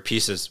your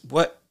pieces.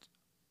 What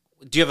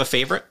do you have a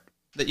favorite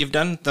that you've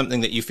done?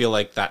 Something that you feel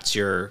like that's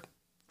your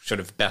sort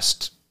of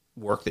best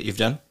work that you've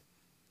done?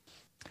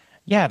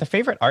 Yeah, the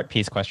favorite art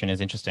piece question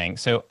is interesting.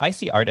 So I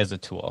see art as a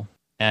tool.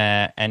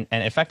 And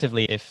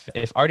effectively,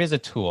 if art is a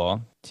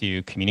tool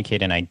to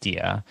communicate an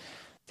idea,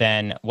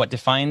 then what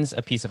defines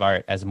a piece of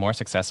art as more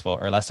successful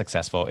or less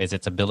successful is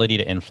its ability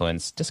to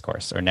influence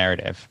discourse or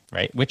narrative,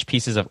 right? Which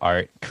pieces of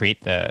art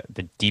create the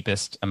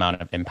deepest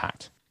amount of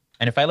impact?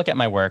 And if I look at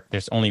my work,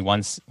 there's only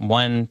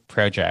one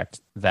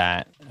project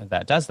that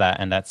does that,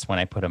 and that's when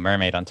I put a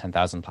mermaid on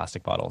 10,000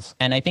 plastic bottles.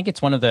 And I think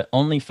it's one of the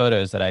only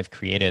photos that I've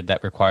created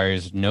that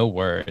requires no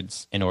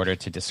words in order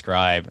to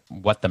describe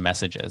what the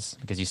message is,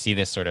 because you see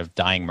this sort of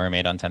dying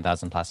mermaid on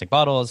 10,000 plastic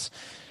bottles,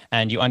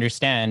 and you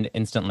understand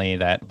instantly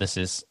that this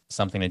is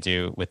something to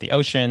do with the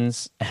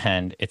oceans.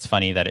 And it's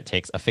funny that it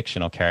takes a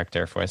fictional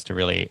character for us to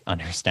really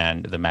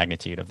understand the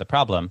magnitude of the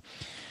problem.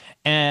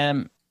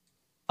 And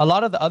a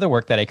lot of the other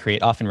work that I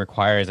create often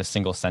requires a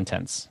single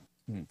sentence.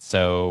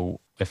 So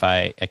if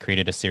I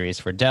created a series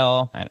for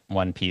Dell, and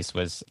one piece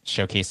was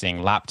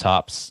showcasing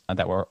laptops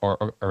that were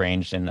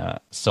arranged in a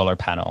solar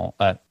panel,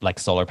 like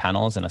solar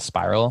panels in a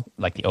spiral,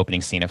 like the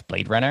opening scene of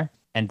Blade Runner.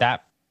 And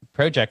that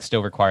project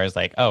still requires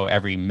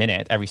every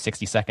minute, every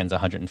 60 seconds,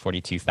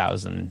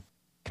 142,000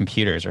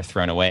 computers or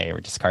thrown away or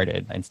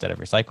discarded instead of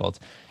recycled.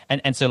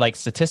 And so like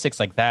statistics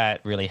like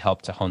that really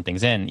help to hone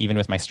things in. Even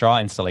with my straw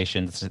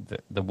installations,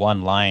 the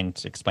one line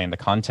to explain the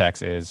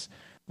context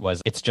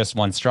was it's just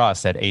one straw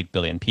said 8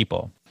 billion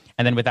people.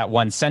 And then with that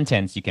one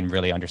sentence, you can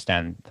really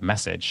understand the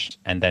message.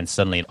 And then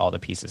suddenly all the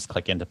pieces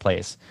click into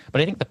place.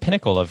 But I think the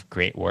pinnacle of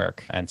great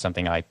work, and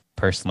something I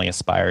personally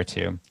aspire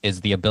to,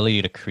 is the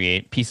ability to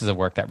create pieces of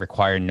work that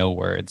require no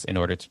words in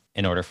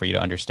order for you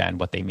to understand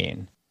what they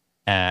mean.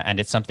 And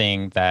it's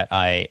something that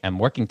I am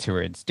working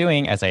towards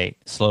doing as I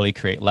slowly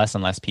create less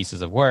and less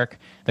pieces of work.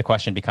 The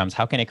question becomes,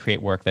 how can I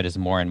create work that is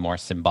more and more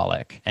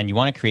symbolic? And you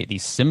want to create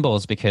these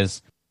symbols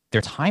because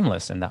they're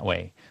timeless in that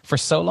way. For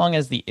so long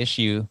as the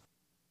issue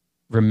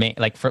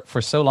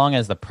for so long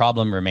as the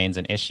problem remains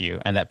an issue,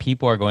 and that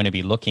people are going to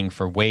be looking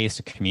for ways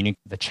to communicate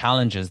the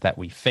challenges that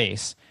we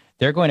face,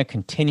 they're going to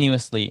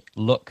continuously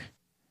look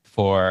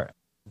for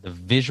the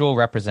visual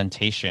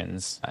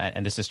representations,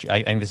 and this is true,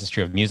 I think this is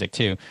true of music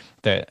too,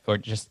 or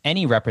just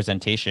any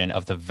representation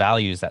of the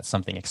values that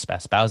something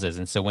espouses.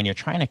 And so when you're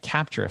trying to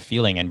capture a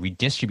feeling and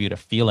redistribute a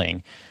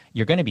feeling,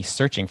 you're going to be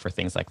searching for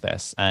things like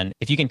this. And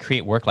if you can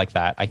create work like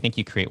that, I think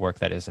you create work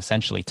that is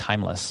essentially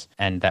timeless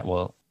and that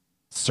will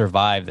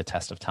survive the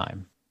test of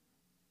time.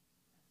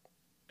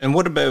 And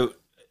what about,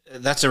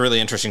 that's a really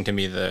interesting to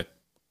me, the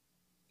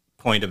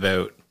point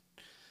about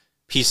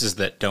pieces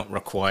that don't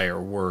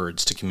require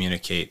words to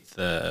communicate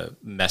the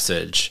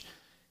message.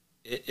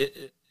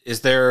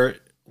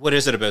 What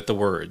is it about the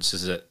words?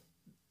 Is it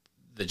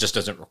that just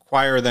doesn't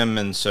require them,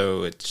 and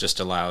so it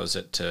just allows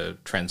it to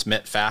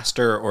transmit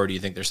faster? Or do you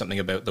think there's something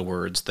about the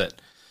words that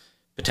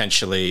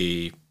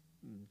potentially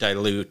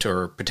dilute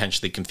or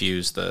potentially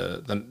confuse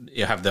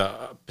you have the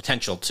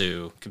potential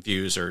to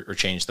confuse or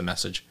change the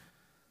message?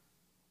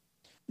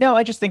 No,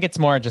 I just think it's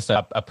more just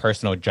a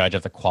personal judge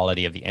of the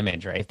quality of the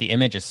image, right? If the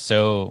image is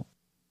so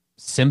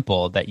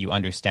simple that you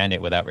understand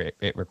it without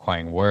it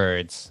requiring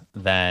words,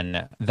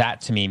 then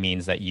that to me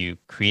means that you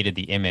created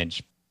the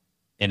image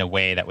in a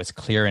way that was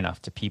clear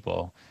enough to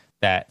people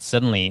that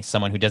suddenly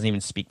someone who doesn't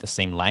even speak the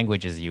same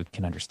language as you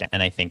can understand.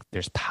 And I think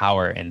there's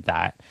power in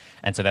that.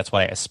 And so that's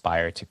what I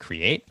aspire to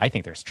create. I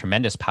think there's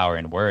tremendous power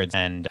in words.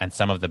 And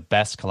some of the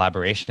best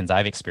collaborations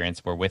I've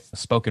experienced were with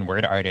spoken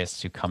word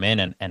artists who come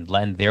in and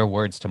lend their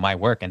words to my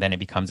work. And then it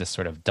becomes this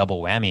sort of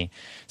double whammy.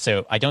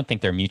 So I don't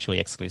think they're mutually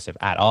exclusive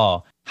at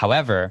all.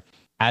 However,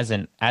 as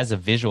a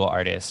visual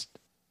artist,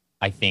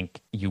 I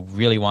think you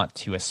really want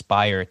to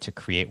aspire to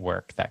create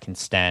work that can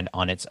stand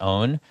on its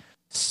own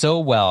so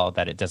well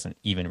that it doesn't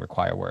even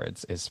require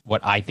words, is what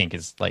I think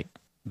is like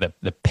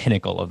the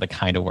pinnacle of the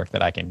kind of work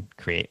that I can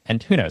create.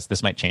 And who knows,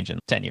 this might change in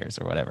 10 years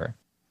or whatever.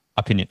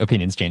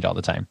 Opinions change all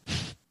the time.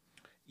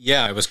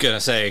 Yeah, I was going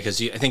to say,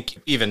 because I think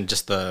even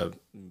just I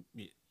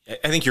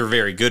think you're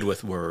very good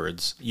with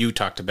words. You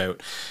talked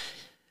about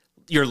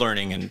your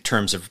learning in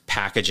terms of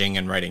packaging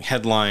and writing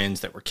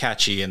headlines that were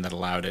catchy and that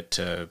allowed it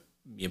to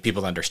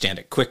people to understand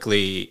it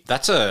quickly.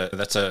 That's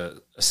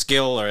a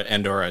skill or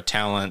a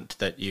talent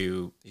that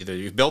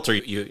you've built or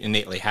you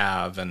innately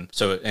have. And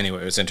so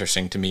anyway, it was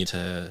interesting to me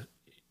to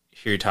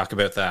hear you talk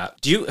about that.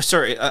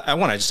 I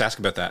want to just ask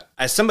about that.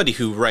 As somebody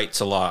who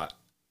writes a lot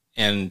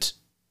and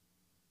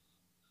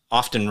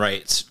often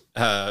writes,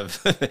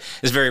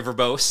 is very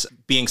verbose,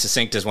 being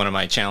succinct is one of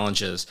my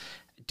challenges.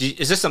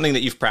 Is this something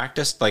that you've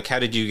practiced? Like, how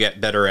did you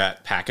get better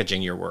at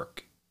packaging your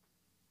work?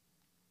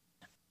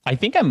 I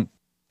think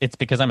it's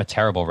because I'm a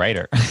terrible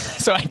writer.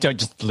 So I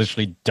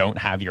literally don't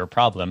have your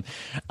problem.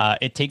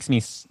 It takes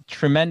me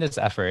tremendous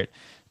effort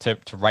to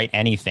write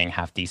anything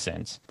half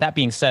decent. That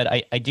being said,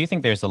 I do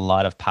think there's a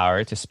lot of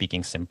power to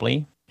speaking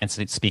simply and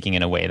speaking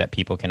in a way that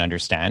people can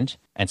understand,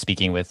 and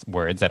speaking with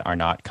words that are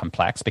not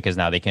complex, because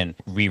now they can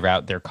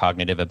reroute their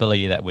cognitive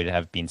ability that would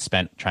have been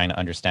spent trying to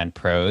understand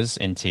prose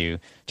into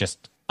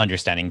just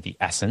understanding the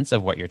essence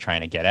of what you're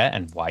trying to get at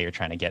and why you're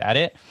trying to get at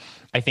it.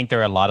 I think there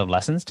are a lot of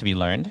lessons to be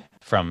learned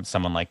from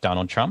someone like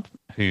Donald Trump,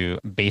 who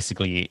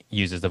basically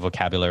uses the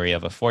vocabulary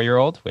of a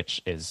 4-year-old,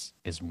 which is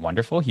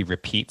wonderful. He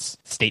repeats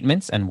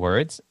statements and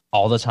words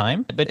all the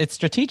time, but it's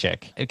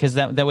strategic because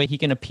that way he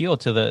can appeal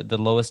to the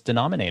lowest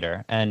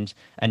denominator, and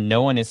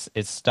no one is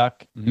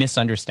stuck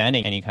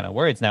misunderstanding any kind of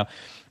words. Now,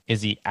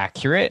 is he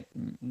accurate?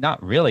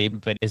 Not really,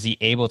 but is he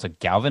able to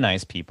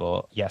galvanize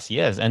people? Yes, he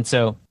is. And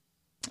so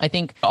I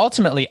think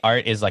ultimately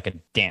art is like a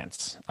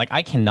dance. Like,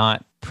 I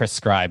cannot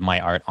prescribe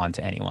my art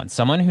onto anyone.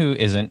 Someone who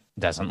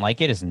doesn't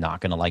like it is not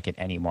going to like it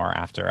anymore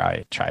after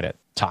I try to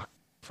talk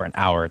for an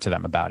hour to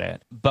them about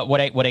it. But what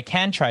I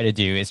can try to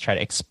do is try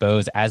to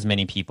expose as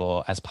many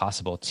people as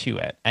possible to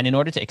it. And in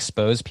order to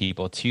expose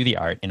people to the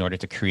art, in order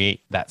to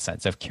create that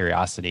sense of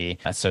curiosity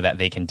so that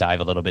they can dive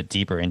a little bit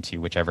deeper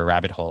into whichever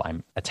rabbit hole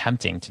I'm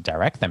attempting to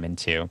direct them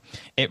into,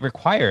 it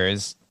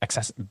requires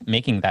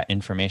making that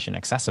information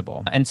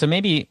accessible. And so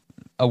maybe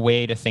a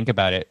way to think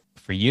about it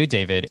for you,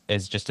 David,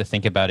 is just to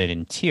think about it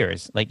in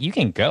tiers. Like, you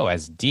can go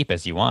as deep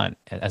as you want,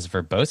 as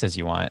verbose as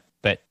you want,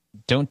 but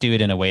don't do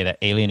it in a way that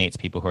alienates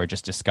people who are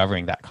just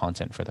discovering that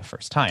content for the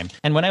first time.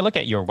 And when I look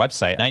at your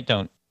website, and I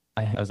don't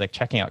I was like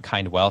checking out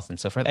Kind Wealth and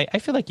so forth. I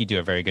feel like you do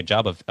a very good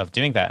job of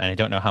doing that, and I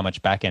don't know how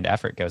much back end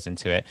effort goes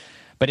into it,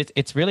 but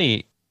it's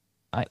really.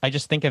 I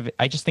just think of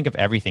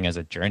everything as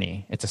a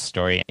journey. It's a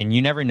story, and you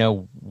never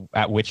know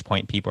at which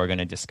point people are going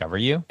to discover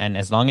you. And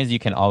as long as you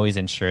can always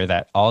ensure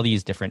that all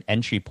these different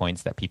entry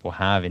points that people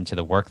have into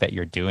the work that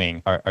you're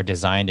doing are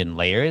designed in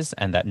layers,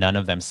 and that none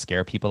of them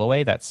scare people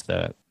away, that's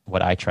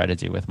what I try to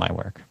do with my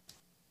work.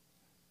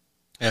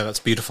 Yeah, that's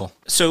beautiful.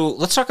 So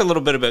let's talk a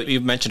little bit about,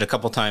 you've mentioned a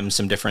couple times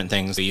some different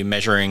things. Are you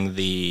measuring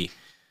the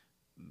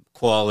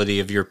quality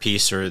of your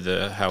piece or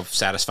how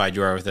satisfied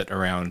you are with it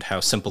around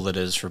how simple it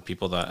is for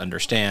people to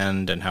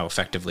understand and how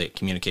effectively it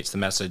communicates the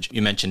message?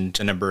 You mentioned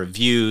a number of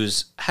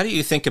views. How do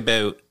you think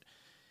about,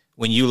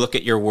 when you look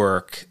at your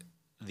work,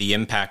 the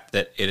impact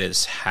that it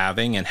is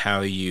having and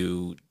how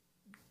you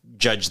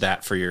judge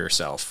that for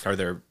yourself? Are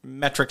there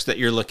metrics that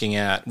you're looking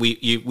at? We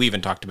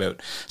even talked about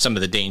some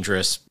of the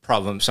dangerous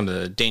problems, some of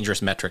the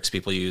dangerous metrics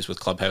people use with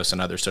Clubhouse and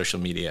other social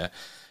media,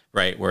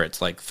 right? Where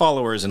it's like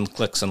followers and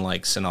clicks and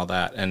likes and all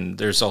that. And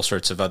there's all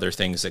sorts of other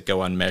things that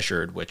go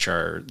unmeasured, which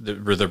are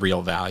where the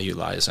real value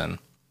lies in.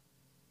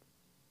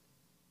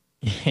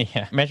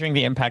 Yeah. Measuring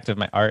the impact of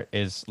my art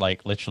is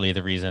like literally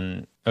the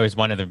reason, it was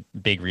one of the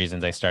big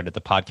reasons I started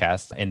the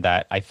podcast, in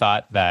that I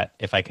thought that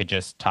if I could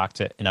just talk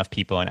to enough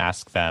people and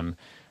ask them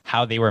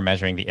how they were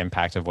measuring the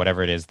impact of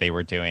whatever it is they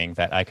were doing,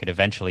 that I could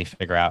eventually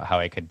figure out how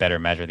I could better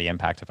measure the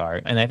impact of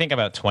art. And I think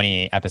about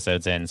 20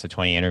 episodes in, so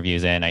 20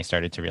 interviews in, I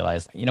started to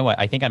realize, you know what,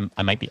 I think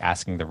I might be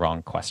asking the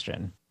wrong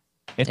question.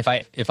 If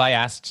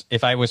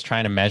I was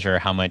trying to measure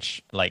how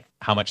much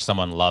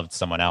someone loved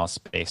someone else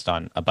based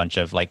on a bunch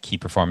of like key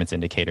performance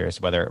indicators,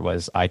 whether it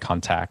was eye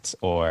contact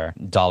or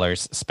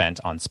dollars spent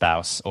on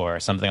spouse or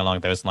something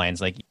along those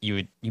lines, like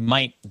you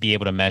might be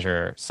able to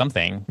measure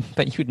something,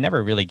 but you would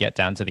never really get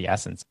down to the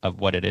essence of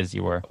what it is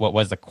what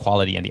was the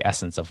quality and the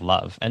essence of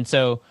love. And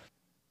so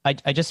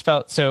I just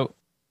felt so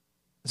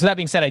that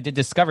being said, I did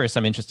discover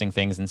some interesting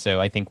things. And so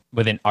I think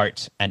within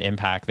art and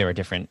impact, there were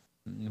different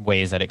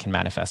ways that it can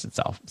manifest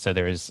itself. So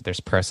there's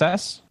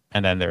process,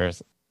 and then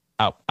there's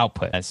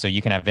output. And so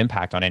you can have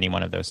impact on any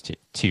one of those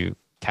two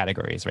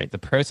categories, right? The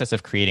process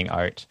of creating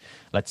art,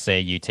 let's say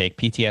you take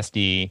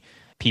PTSD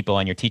people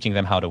and you're teaching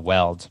them how to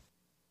weld,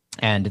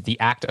 and the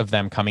act of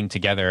them coming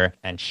together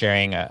and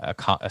sharing a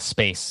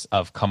space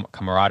of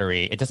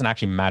camaraderie, it doesn't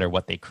actually matter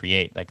what they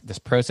create. Like this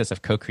process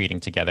of co-creating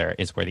together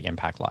is where the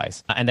impact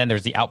lies. And then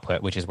there's the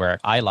output, which is where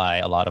I lie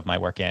a lot of my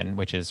work in,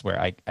 which is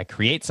where I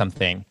create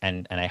something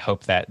and I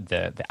hope that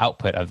the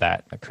output of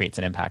that creates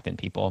an impact in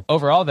people.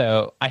 Overall,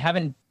 though, I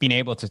haven't been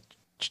able to,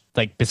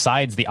 like,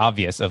 besides the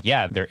obvious of,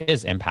 yeah, there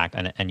is impact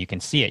and you can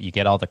see it. You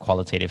get all the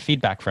qualitative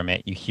feedback from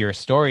it. You hear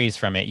stories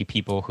from it. You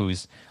people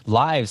whose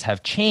lives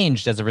have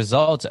changed as a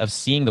result of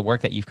seeing the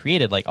work that you've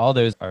created. Like all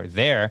those are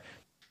there.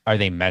 Are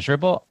they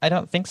measurable? I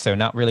don't think so.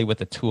 Not really with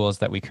the tools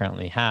that we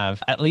currently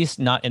have, at least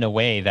not in a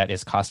way that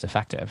is cost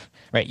effective,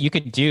 right? You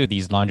could do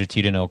these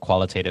longitudinal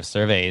qualitative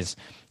surveys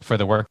for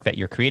the work that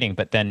you're creating,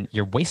 but then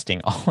you're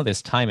wasting all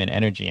this time and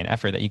energy and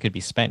effort that you could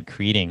be spent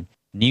creating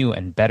new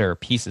and better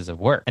pieces of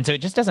work. And so it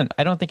just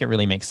I don't think it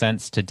really makes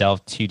sense to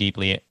delve too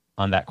deeply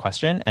on that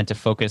question and to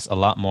focus a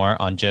lot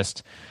more on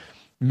just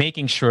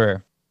making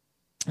sure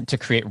to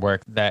create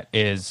work that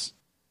is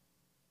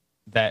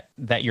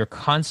that you're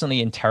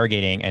constantly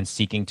interrogating and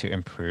seeking to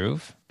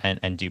improve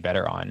and do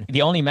better on.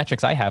 The only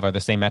metrics I have are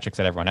the same metrics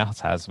that everyone else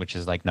has, which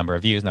is like number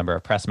of views, number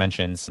of press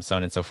mentions, so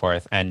on and so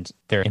forth. And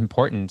they're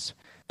important.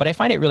 But I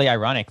find it really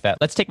ironic that,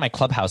 let's take my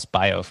Clubhouse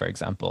bio, for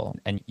example,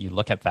 and you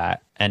look at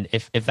that. And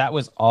if that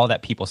was all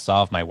that people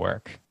saw of my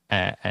work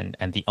and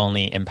the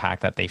only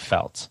impact that they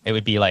felt, it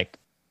would be like,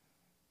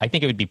 I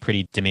think it would be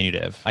pretty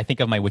diminutive. I think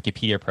of my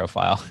Wikipedia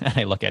profile and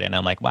I look at it and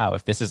I'm like, wow,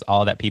 if this is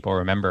all that people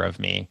remember of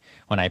me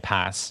when I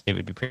pass, it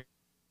would be pretty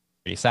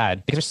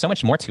sad, because there's so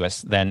much more to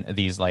us than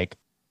these like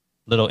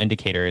little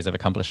indicators of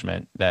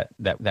accomplishment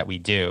that we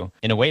do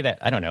in a way that,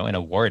 I don't know, an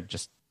award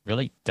just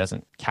really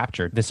doesn't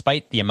capture,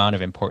 despite the amount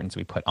of importance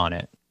we put on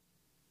it.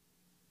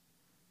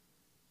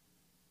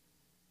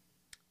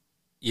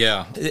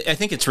 Yeah, I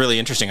think it's really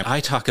interesting. I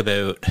talk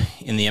about,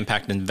 in the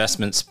impact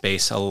investment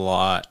space a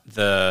lot,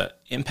 the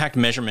impact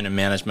measurement and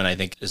management, I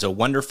think, is a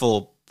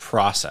wonderful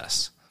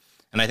process.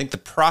 And I think the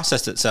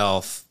process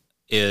itself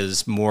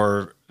is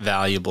more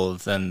valuable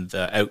than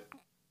the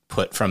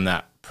output from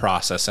that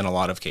process in a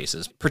lot of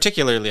cases.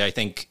 Particularly, I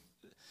think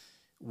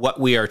what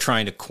we are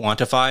trying to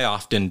quantify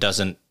often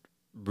doesn't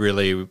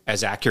really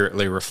as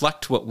accurately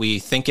reflect what we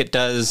think it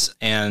does,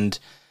 and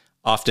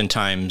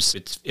oftentimes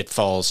it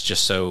falls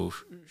just so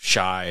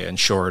shy and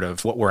short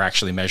of what we're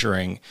actually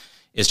measuring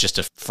is just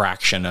a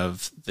fraction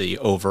of the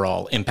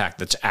overall impact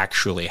that's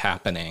actually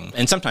happening,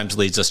 and sometimes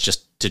leads us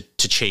just to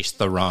chase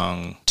the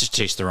wrong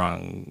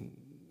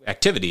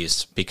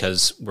activities,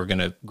 because we're going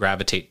to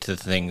gravitate to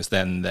the things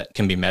then that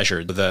can be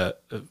measured. The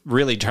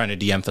really trying to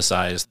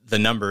de-emphasize the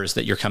numbers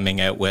that you're coming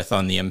out with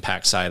on the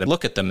impact side.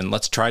 Look at them and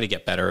let's try to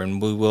get better,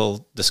 and we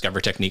will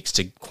discover techniques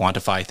to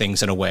quantify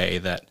things in a way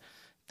that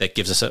that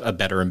gives us a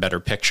better and better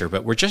picture.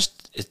 But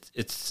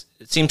it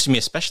seems to me,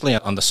 especially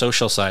on the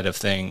social side of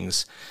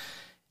things,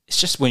 it's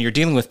just when you're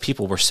dealing with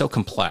people, we're so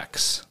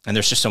complex and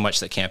there's just so much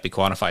that can't be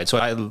quantified. So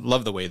I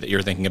love the way that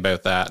you're thinking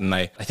about that. And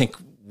I think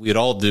we'd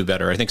all do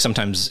better. I think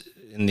sometimes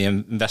in the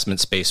investment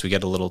space, we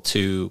get a little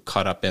too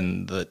caught up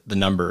in the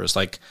numbers.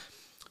 Like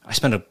I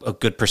spent a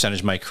good percentage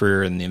of my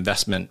career in the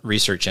investment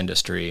research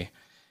industry.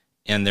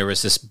 And there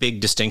was this big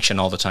distinction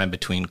all the time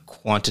between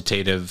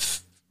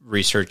quantitative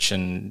research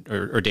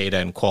or data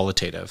and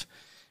qualitative.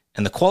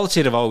 And the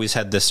qualitative always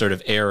had this sort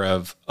of air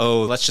of,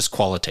 oh, that's just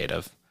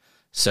qualitative.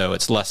 So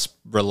it's less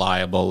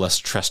reliable, less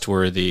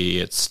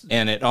trustworthy.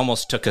 And it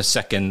almost took a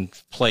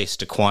second place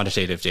to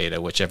quantitative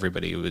data, which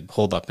everybody would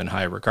hold up in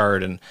high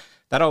regard. And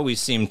that always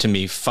seemed to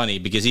me funny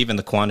because even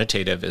the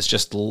quantitative is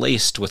just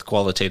laced with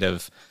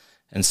qualitative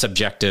and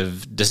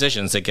subjective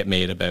decisions that get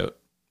made about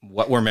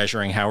what we're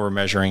measuring, how we're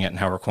measuring it, and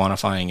how we're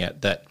quantifying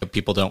it that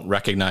people don't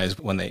recognize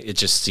when it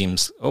just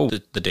seems, oh,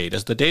 the data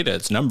is the data.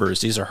 It's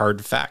numbers. These are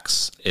hard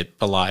facts. It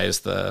belies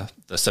the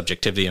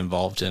subjectivity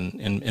involved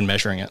in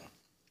measuring it.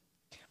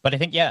 But I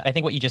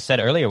think what you just said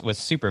earlier was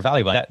super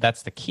valuable.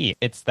 That's the key.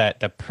 It's that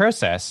the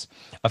process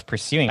of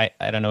pursuing,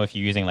 I don't know if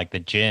you're using like the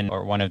GIN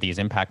or one of these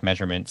impact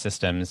measurement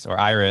systems or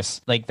IRIS,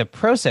 like the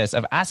process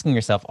of asking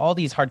yourself all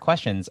these hard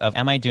questions of,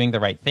 am I doing the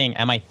right thing?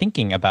 Am I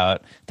thinking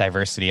about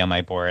diversity on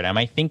my board? Am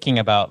I thinking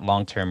about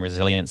long-term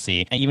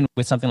resiliency? And even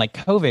with something like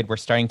COVID, we're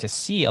starting to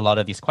see a lot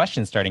of these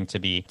questions starting to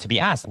be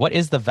asked. What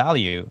is the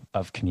value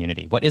of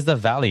community? What is the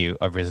value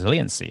of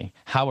resiliency?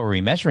 How are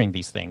we measuring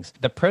these things?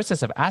 The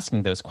process of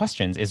asking those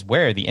questions is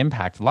where the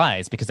impact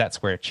lies, because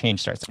that's where change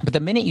starts. But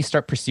the minute you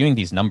start pursuing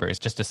these numbers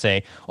just to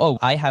say, oh,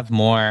 I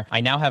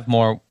now have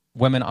more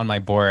women on my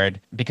board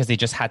because they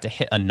just had to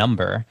hit a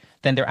number,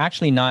 then they're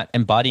actually not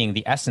embodying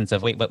the essence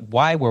of, wait, but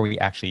why were we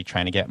actually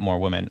trying to get more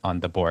women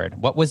on the board?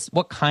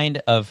 What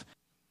kind of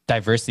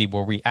diversity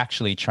were we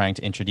actually trying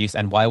to introduce,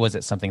 and why was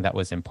it something that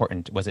was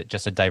important? Was it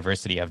just a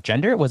diversity of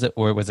gender? Was it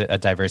a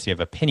diversity of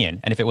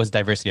opinion? And if it was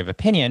diversity of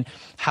opinion,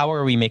 how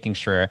are we making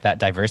sure that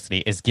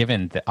diversity is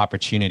given the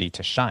opportunity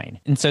to shine?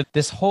 And so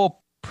this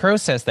whole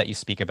process that you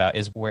speak about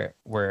is where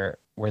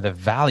the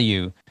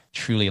value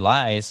truly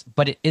lies,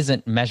 but it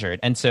isn't measured.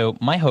 And so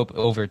my hope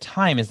over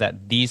time is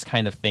that these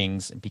kind of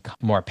things become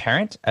more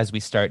apparent as we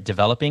start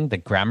developing the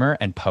grammar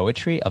and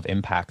poetry of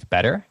impact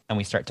better, and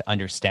we start to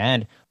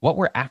understand what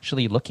we're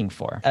actually looking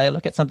for. I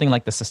look at something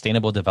like the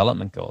Sustainable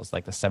Development Goals,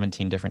 like the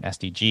 17 different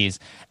SDGs,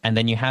 and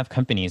then you have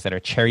companies that are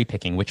cherry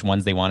picking which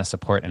ones they want to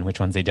support and which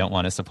ones they don't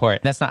want to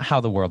support. That's not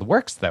how the world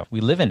works, though. We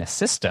live in a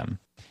system.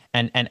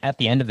 And at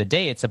the end of the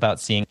day, it's about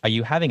seeing, are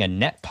you having a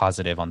net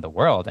positive on the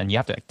world? And you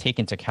have to take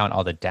into account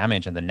all the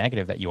damage and the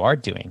negative that you are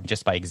doing.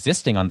 Just by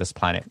existing on this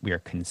planet, we are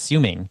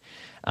consuming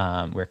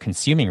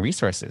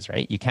resources,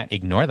 right? You can't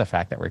ignore the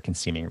fact that we're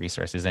consuming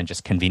resources and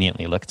just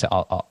conveniently look to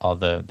all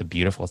the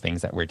beautiful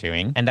things that we're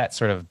doing. And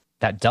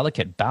that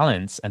delicate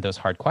balance and those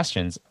hard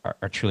questions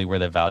are truly where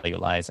the value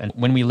lies. And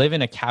when we live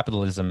in a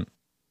capitalist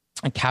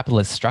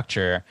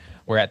structure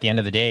where at the end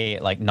of the day,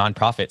 like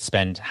nonprofits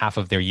spend half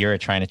of their year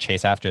trying to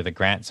chase after the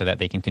grant so that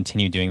they can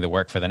continue doing the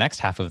work for the next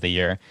half of the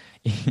year,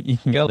 you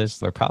can go,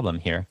 there's a problem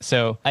here.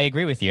 So I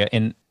agree with you.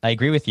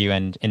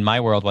 And in my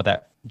world, what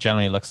that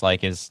generally looks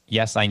like is,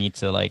 yes, I need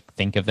to like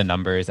think of the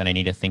numbers, and I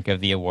need to think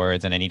of the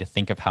awards, and I need to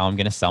think of how I'm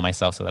going to sell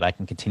myself so that I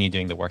can continue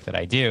doing the work that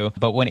I do.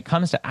 But when it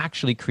comes to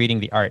actually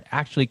creating the art,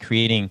 actually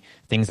creating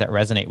things that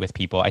resonate with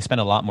people, I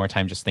spend a lot more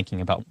time just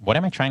thinking about, what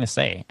am I trying to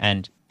say?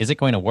 And is it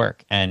going to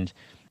work? And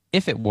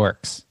if it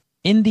works,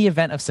 in the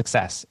event of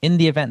success, in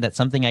the event that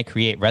something I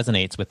create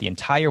resonates with the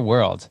entire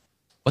world,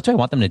 what do I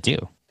want them to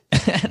do?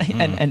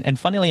 And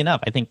funnily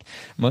enough, I think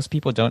most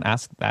people don't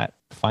ask that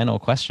final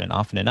question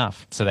often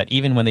enough, so that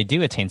even when they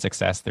do attain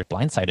success, they're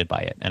blindsided by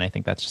it. And I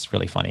think that's just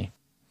really funny.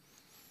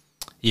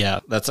 Yeah,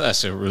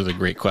 that's a really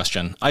great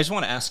question. I just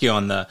want to ask you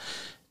on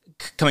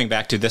coming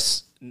back to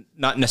this,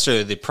 not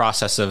necessarily the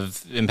process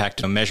of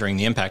impact, measuring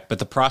the impact, but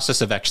the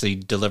process of actually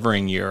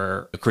delivering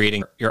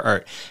creating your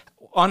art.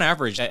 On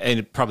average, and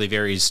it probably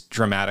varies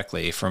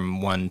dramatically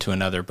from one to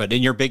another, but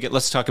in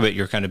let's talk about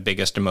your kind of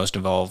biggest and most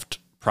involved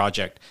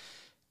project.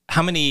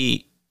 How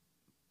many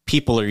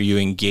people are you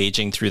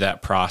engaging through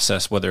that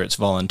process, whether it's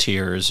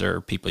volunteers or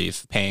people you're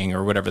paying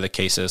or whatever the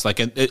case is? Like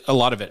a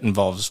lot of it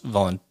involves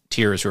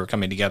volunteers who are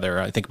coming together.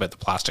 I think about the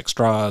plastic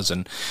straws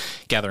and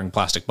gathering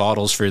plastic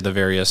bottles for the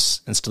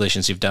various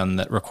installations you've done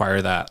that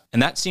require that.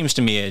 And that seems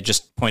to me,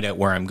 just point out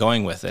where I'm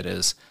going with it,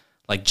 is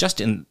like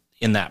just in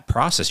that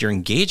process, you're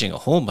engaging a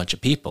whole bunch of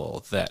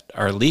people that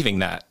are leaving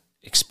that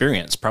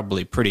experience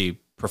probably pretty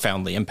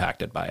profoundly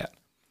impacted by it.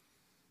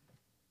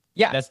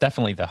 Yeah, that's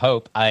definitely the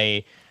hope.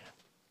 I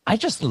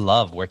just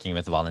love working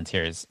with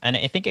volunteers. And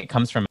I think it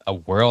comes from a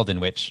world in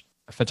which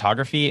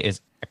photography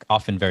is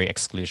often very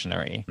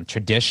exclusionary.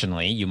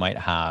 Traditionally, you might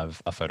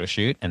have a photo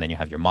shoot and then you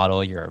have your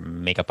model, your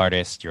makeup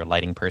artist, your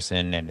lighting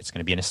person, and it's going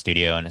to be in a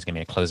studio and it's going to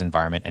be in a closed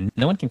environment and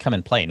no one can come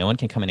and play. No one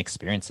can come and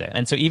experience it.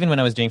 And so even when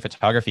I was doing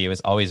photography, it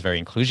was always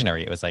very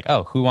inclusionary. It was like,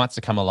 oh, who wants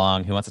to come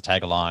along? Who wants to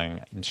tag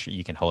along?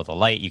 You can hold the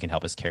light. You can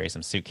help us carry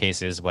some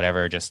suitcases,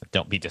 whatever. Just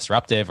don't be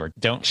disruptive or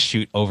don't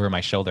shoot over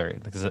my shoulder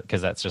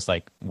because that's just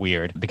like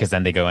weird, because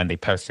then they go and they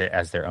post it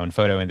as their own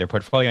photo in their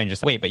portfolio and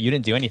just wait, but you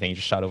didn't do anything. You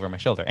just shot over my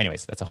shoulder.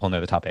 Anyways, that's a whole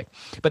nother topic.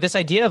 But this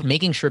idea of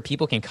making sure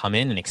people can come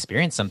in and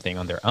experience something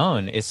on their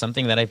own is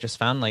something that I've just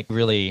found like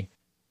really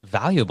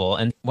valuable.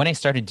 And when I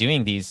started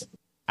doing these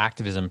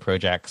activism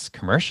projects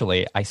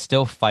commercially, I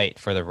still fight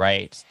for the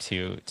right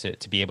to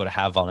be able to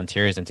have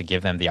volunteers and to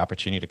give them the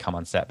opportunity to come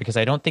on set, because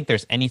I don't think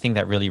there's anything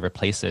that really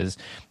replaces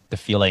the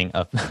feeling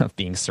of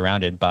being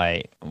surrounded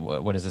by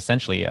what is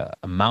essentially a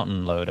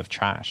mountain load of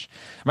trash.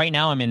 Right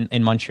now I'm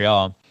in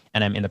Montreal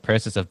and I'm in the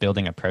process of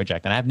building a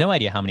project and I have no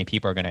idea how many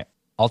people are going to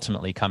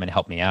ultimately come and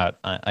help me out.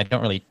 I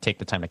don't really take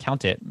the time to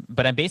count it,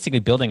 but I'm basically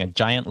building a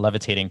giant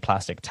levitating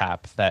plastic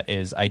tap that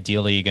is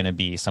ideally going to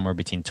be somewhere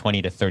between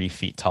 20 to 30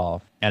 feet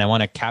tall. And I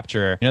want to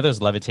capture,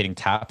 those levitating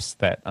taps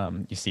that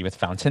you see with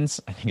fountains.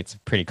 I think it's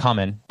pretty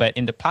common, but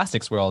in the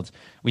plastics world,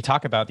 we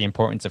talk about the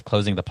importance of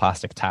closing the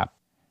plastic tap.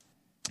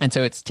 And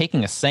so it's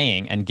taking a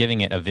saying and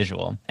giving it a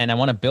visual. And I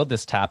want to build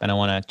this tap and I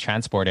want to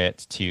transport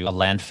it to a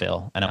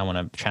landfill and I want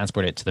to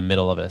transport it to the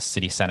middle of a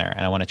city center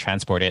and I want to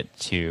transport it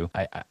to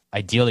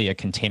ideally a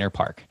container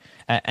park.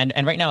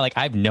 And right now, like,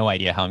 I have no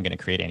idea how I'm going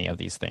to create any of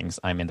these things.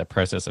 I'm in the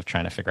process of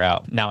trying to figure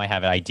out. Now I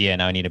have an idea.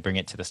 Now I need to bring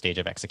it to the stage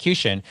of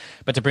execution.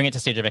 But to bring it to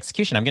stage of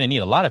execution, I'm going to need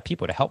a lot of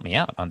people to help me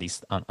out on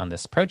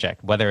this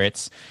project, whether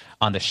it's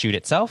on the shoot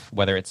itself,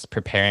 whether it's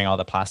preparing all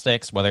the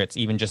plastics, whether it's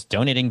even just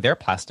donating their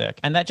plastic.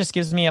 And that just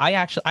gives me,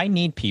 I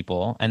need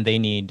people and they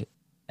need,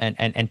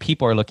 and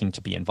people are looking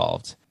to be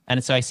involved.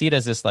 And so I see it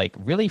as this like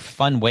really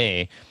fun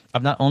way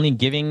of not only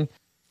giving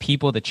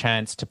people the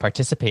chance to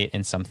participate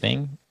in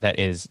something that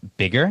is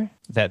bigger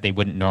that they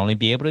wouldn't normally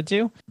be able to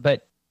do,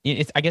 but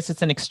I guess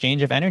it's an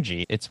exchange of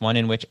energy. It's one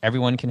in which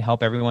everyone can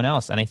help everyone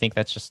else. And I think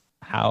that's just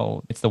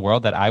how it's the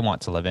world that I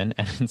want to live in.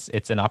 And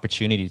it's an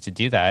opportunity to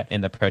do that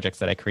in the projects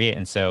that I create.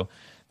 And so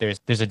there's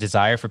a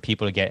desire for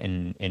people to get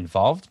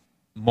involved.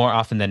 More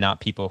often than not,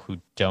 people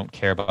who don't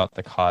care about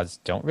the cause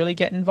don't really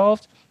get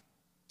involved.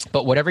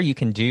 But whatever you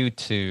can do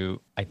to,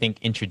 I think,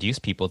 introduce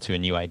people to a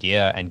new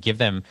idea and give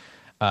them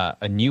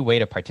a new way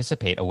to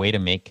participate, a way to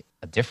make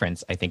a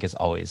difference, I think is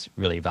always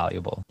really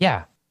valuable.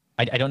 Yeah.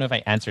 I don't know if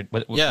I answered.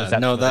 Was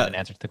that an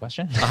answer to the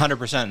question?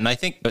 100%. And I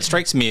think what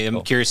strikes me, I'm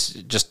curious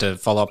just to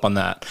follow up on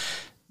that,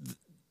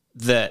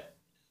 that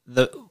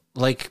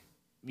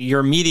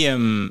your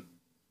medium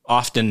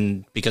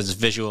often, because it's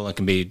visual and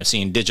can be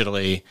seen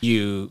digitally,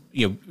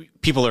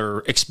 people are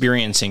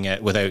experiencing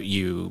it without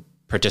you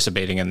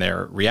participating in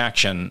their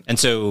reaction. And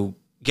so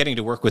getting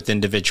to work with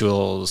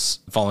individuals,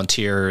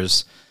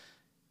 volunteers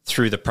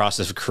through the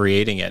process of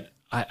creating it,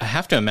 I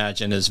have to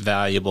imagine is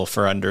valuable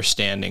for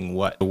understanding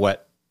what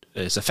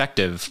is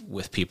effective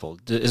with people.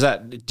 Do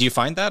you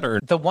find that?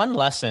 Or the one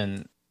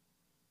lesson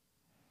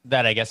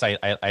that I guess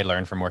I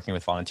learned from working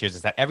with volunteers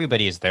is that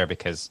everybody is there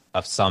because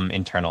of some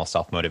internal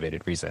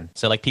self-motivated reason.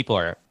 So like people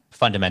are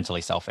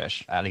fundamentally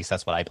selfish. At least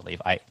that's what I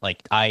believe.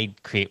 I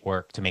create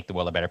work to make the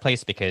world a better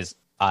place because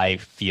I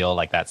feel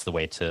like that's the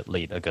way to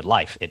lead a good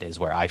life. It is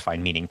where I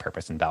find meaning,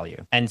 purpose, and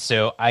value. And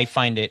so I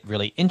find it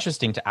really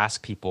interesting to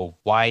ask people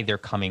why they're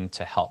coming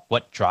to help,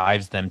 what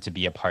drives them to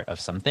be a part of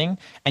something.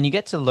 And you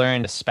get to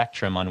learn the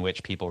spectrum on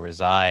which people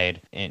reside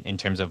in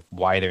terms of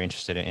why they're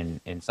interested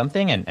in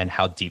something and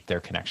how deep their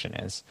connection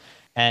is.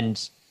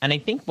 And I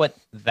think what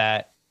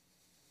that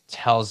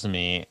tells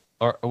me,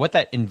 or what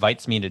that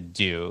invites me to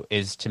do,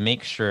 is to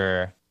make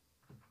sure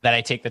that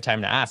I take the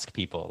time to ask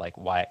people like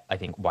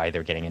why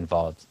they're getting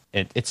involved.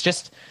 It's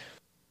just,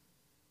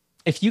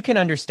 if you can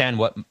understand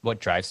what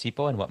drives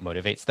people and what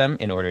motivates them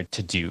in order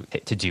to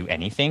do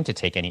anything, to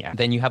take any action,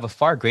 then you have a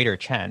far greater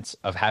chance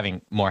of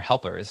having more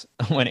helpers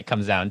when it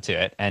comes down to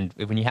it. And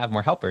when you have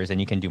more helpers, then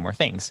you can do more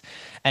things.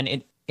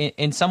 And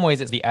in some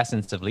ways, it's the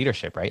essence of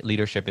leadership, right?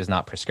 Leadership is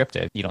not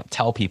prescriptive. You don't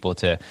tell people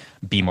to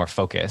be more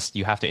focused.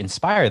 You have to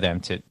inspire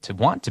them to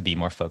want to be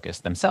more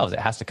focused themselves. It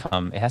has to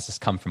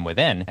come from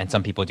within. And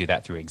some people do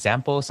that through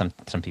example. Some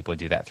people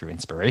do that through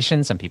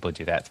inspiration. Some people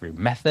do that through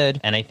method.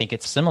 And I think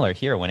it's similar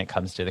here when it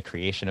comes to the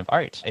creation of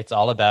art. It's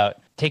all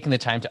about taking the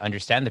time to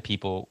understand the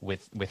people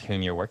with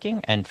whom you're working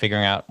and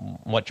figuring out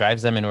what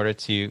drives them in order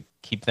to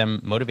keep them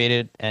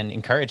motivated and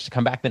encouraged to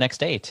come back the next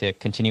day to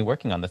continue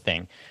working on the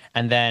thing.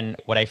 And then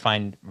what I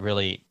find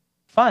really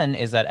fun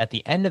is that at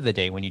the end of the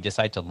day, when you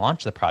decide to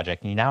launch the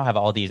project and you now have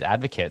all these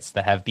advocates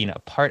that have been a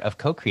part of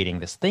co-creating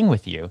this thing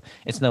with you,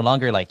 it's no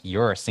longer like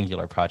your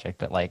singular project,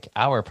 but like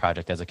our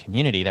project as a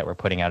community that we're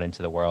putting out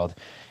into the world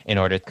in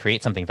order to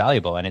create something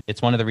valuable. And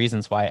it's one of the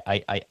reasons why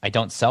I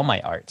don't sell my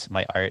art.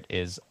 My art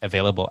is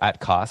available at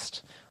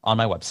cost on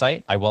my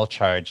website. I will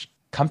charge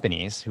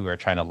companies who are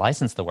trying to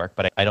license the work,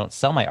 but I don't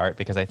sell my art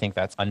because I think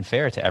that's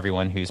unfair to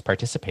everyone who's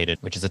participated,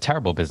 which is a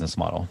terrible business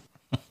model.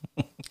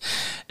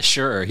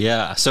 Sure,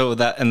 yeah. So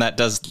that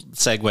does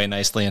segue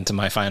nicely into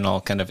my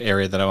final kind of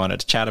area that I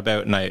wanted to chat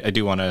about, and I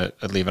do want to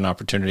leave an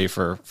opportunity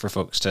for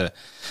folks to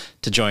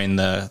join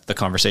the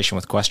conversation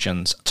with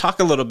questions. Talk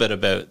a little bit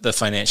about the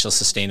financial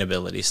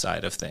sustainability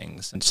side of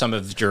things. And some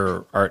of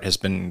your art has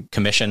been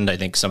commissioned. I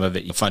think some of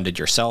it you funded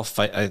yourself,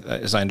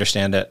 as I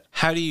understand it.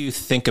 How do you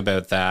think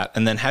about that?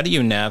 And then how do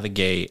you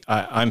navigate?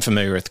 I'm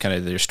familiar with kind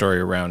of your story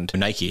around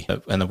Nike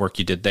and the work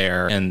you did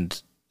there,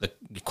 and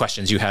the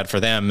questions you had for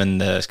them and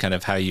the kind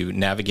of how you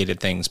navigated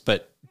things.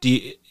 But do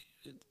you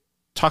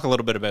talk a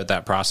little bit about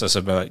that process,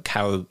 about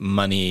how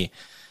money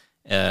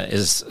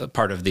is a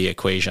part of the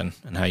equation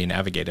and how you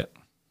navigate it?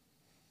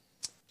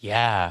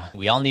 Yeah,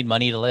 we all need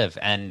money to live.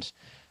 And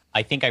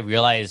I think I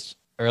realized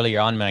earlier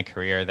on in my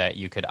career that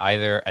you could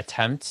either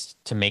attempt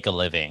to make a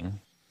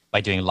living by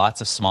doing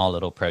lots of small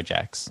little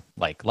projects,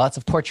 like lots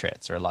of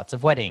portraits or lots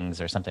of weddings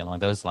or something along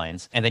those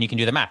lines. And then you can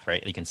do the math,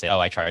 right? You can say, oh,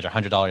 I charge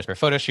 $100 per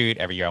photo shoot.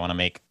 Every year I want to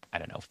make, I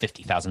don't know,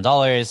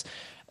 $50,000.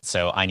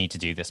 So I need to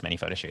do this many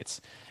photo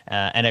shoots.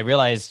 And I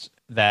realized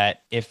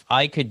that if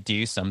I could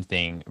do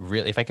something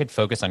really, if I could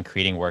focus on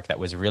creating work that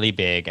was really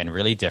big and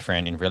really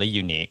different and really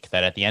unique,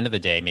 that at the end of the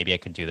day, maybe I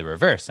could do the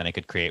reverse and I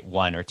could create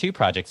 1 or 2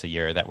 projects a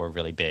year that were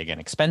really big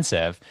and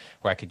expensive,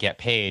 where I could get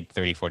paid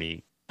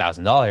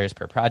 $30,000-$40,000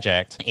 per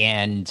project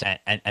and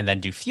then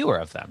do fewer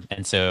of them.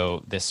 And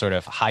so this sort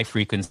of high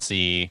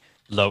frequency,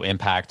 low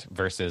impact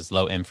versus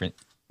low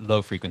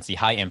frequency,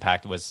 high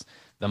impact was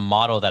the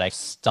model that I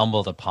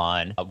stumbled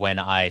upon when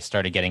I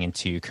started getting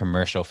into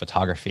commercial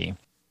photography.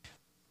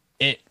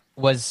 It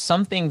was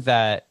something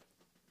that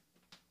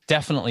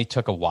definitely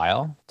took a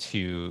while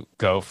to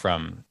go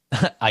from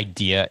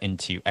idea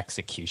into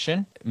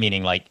execution,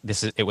 meaning like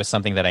it was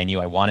something that I knew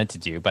I wanted to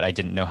do, but I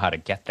didn't know how to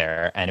get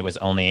there. And it was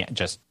only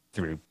just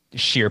through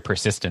sheer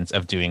persistence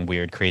of doing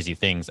weird, crazy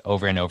things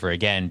over and over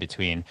again,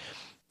 between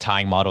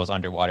tying models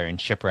underwater in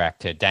shipwreck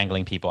to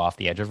dangling people off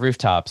the edge of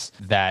rooftops,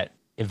 that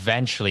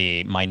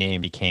eventually my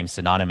name became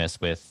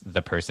synonymous with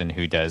the person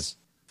who does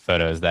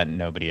photos that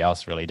nobody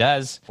else really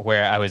does,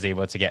 where I was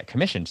able to get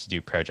commissioned to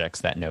do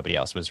projects that nobody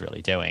else was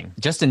really doing,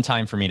 just in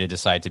time for me to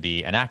decide to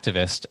be an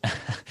activist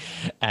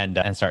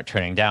and start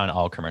turning down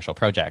all commercial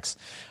projects.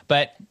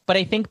 But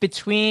I think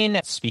between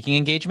speaking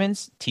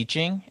engagements,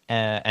 teaching,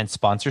 and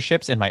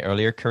sponsorships in my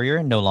earlier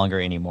career, no longer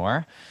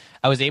anymore,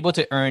 I was able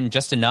to earn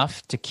just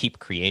enough to keep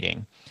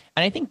creating.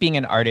 And I think being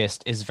an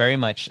artist is very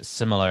much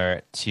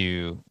similar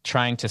to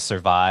trying to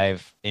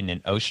survive in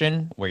an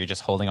ocean where you're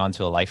just holding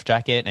onto a life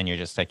jacket and you're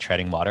just like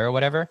treading water or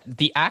whatever.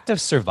 The act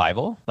of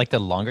survival, like the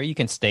longer you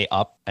can stay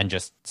up and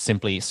just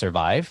simply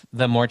survive,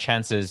 the more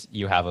chances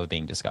you have of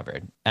being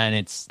discovered. And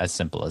it's as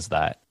simple as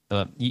that.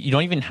 You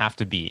don't even have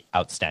to be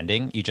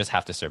outstanding. You just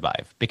have to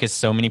survive, because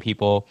so many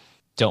people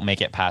don't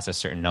make it past a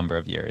certain number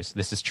of years.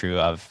 This is true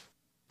of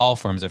all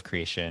forms of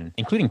creation,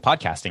 including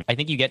podcasting. I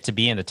think you get to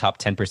be in the top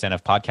 10%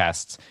 of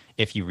podcasts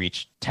if you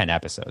reach 10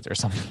 episodes or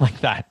something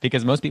like that,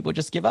 because most people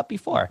just give up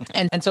before.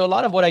 And so a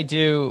lot of what I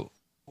do,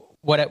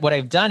 what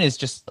I've done is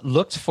just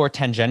looked for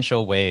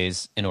tangential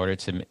ways in order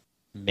to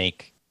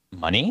make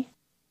money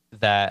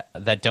that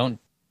don't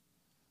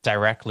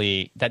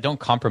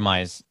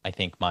compromise, I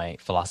think, my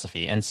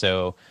philosophy. And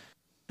so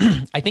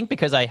I think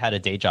because I had a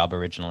day job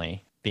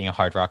originally, being a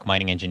hard rock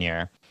mining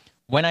engineer,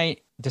 when I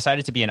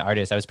decided to be an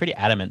artist, I was pretty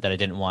adamant that I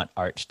didn't want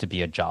art to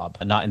be a job,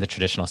 not in the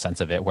traditional sense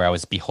of it, where I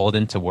was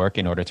beholden to work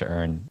in order to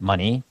earn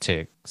money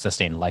to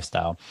sustain a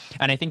lifestyle.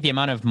 And I think the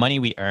amount of money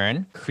we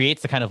earn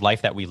creates the kind of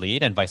life that we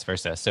lead, and vice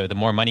versa. So the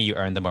more money you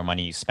earn, the more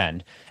money you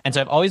spend. And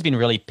so I've always been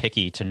really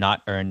picky to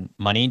not earn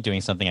money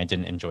doing something I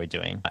didn't enjoy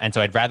doing. And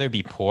so I'd rather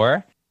be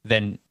poor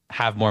than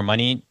have more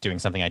money doing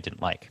something I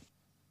didn't like.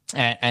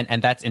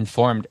 And that's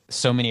informed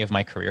so many of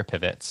my career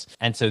pivots.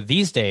 And so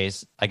these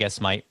days, I guess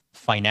my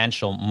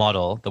financial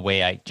model, the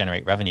way I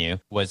generate revenue,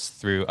 was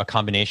through a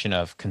combination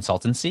of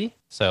consultancy.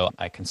 So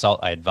I consult,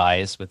 I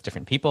advise with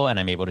different people, and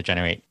I'm able to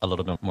generate a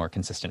little bit more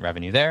consistent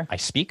revenue there. I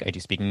do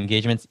speaking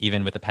engagements.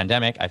 Even with the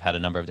pandemic, I've had a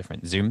number of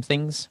different Zoom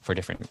things for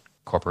different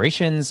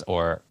corporations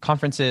or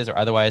conferences or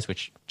otherwise,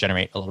 which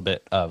generate a little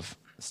bit of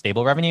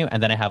stable revenue.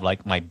 And then I have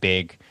like my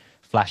big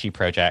flashy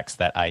projects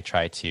that I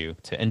try to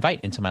invite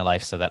into my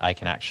life so that I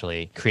can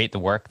actually create the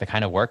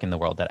kind of work in the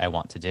world that I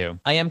want to do.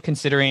 I am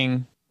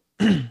considering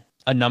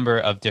a number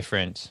of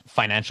different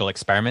financial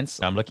experiments.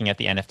 I'm looking at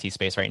the NFT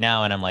space right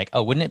now, and I'm like,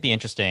 oh, wouldn't it be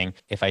interesting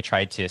if I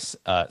tried to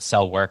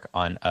sell work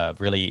on a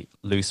really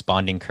loose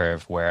bonding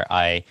curve, where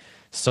I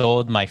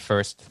sold my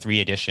first 3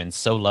 editions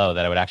so low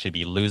that I would actually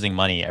be losing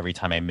money every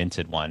time I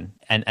minted one.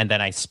 And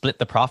then I split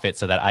the profit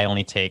so that I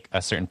only take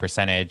a certain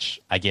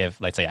percentage.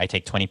 Let's say I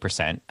take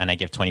 20%, and I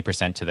give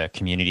 20% to the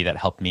community that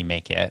helped me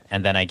make it.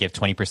 And then I give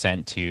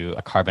 20% to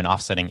a carbon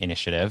offsetting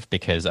initiative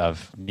because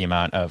of the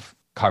amount of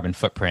carbon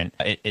footprint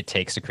it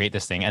takes to create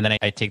this thing. And then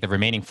I take the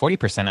remaining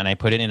 40% and I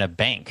put it in a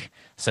bank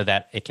so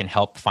that it can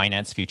help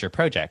finance future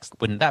projects.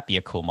 Wouldn't that be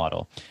a cool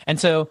model? And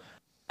so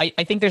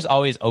I think there's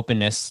always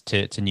openness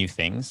to new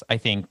things. I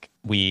think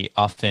we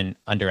often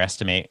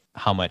underestimate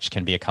how much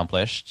can be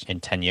accomplished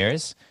in 10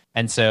 years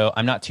And so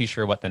I'm not too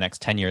sure what the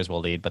next 10 years will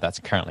lead, but that's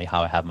currently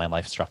how I have my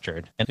life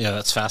structured. And yeah,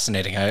 that's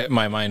fascinating.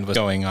 My mind was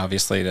going,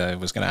 obviously, I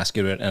was going to ask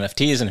you about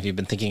NFTs, and if you've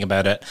been thinking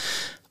about it,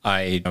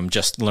 I am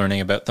just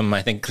learning about them.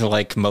 I think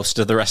like most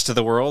of the rest of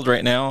the world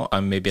right now,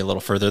 I'm maybe a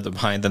little further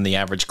behind than the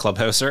average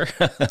clubhouser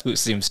who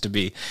seems to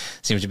be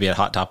a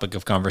hot topic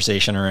of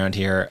conversation around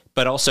here.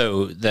 But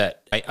also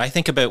that I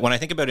think about, when I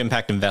think about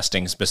impact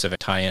investing, specific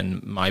tie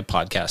in my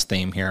podcast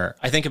theme here,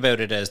 I think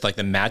about it as like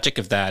the magic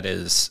of that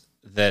is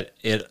that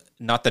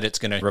not that it's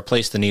going to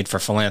replace the need for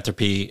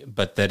philanthropy,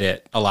 but that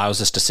it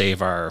allows us to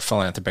save our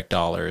philanthropic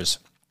dollars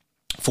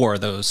for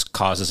those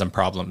causes and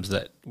problems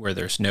where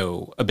there's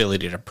no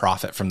ability to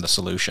profit from the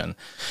solution.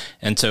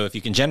 And so if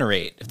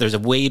there's a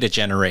way to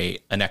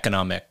generate an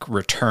economic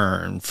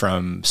return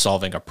from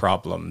solving a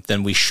problem,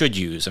 then we should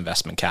use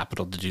investment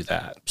capital to do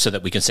that so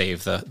that we can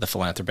save the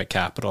philanthropic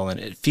capital. And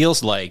it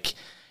feels like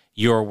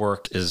your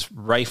work is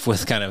rife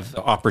with kind of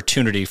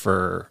opportunity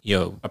for,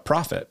 a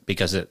profit,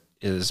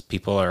 because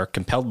people are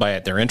compelled by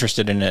it. They're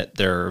interested in it.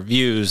 Their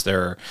views,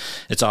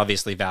 it's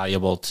obviously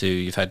valuable to,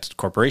 you've had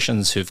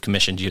corporations who've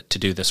commissioned you to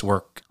do this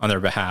work on their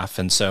behalf.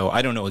 And so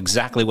I don't know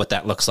exactly what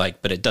that looks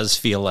like, but it does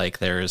feel like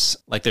there's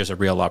a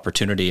real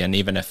opportunity. And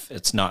even if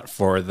it's not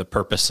for the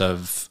purpose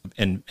of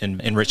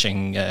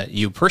enriching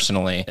you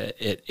personally,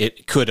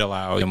 it could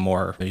allow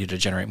you to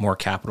generate more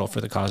capital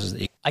for the causes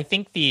that you. I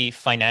think the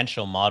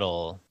financial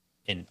model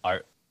in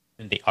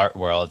the art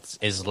world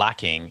is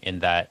lacking in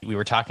that we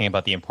were talking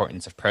about the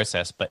importance of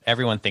process, but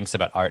everyone thinks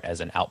about art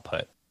as an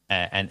output.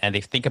 And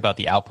they think about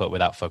the output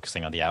without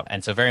focusing on the out.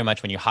 And so very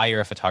much when you hire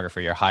a photographer,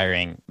 you're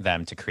hiring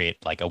them to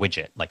create like a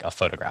widget, like a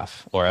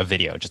photograph or a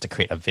video, just to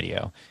create a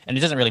video. And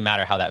it doesn't really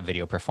matter how that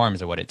video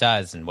performs or what it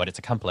does and what it's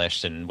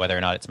accomplished and whether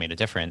or not it's made a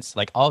difference.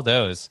 Like all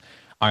those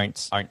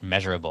aren't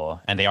measurable,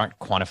 and they aren't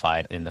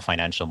quantified in the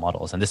financial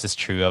models. And this is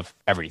true of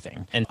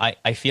everything. And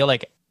I feel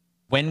like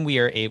when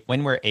we're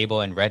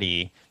able and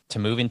ready to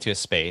move into a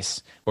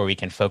space where we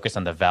can focus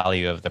on the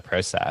value of the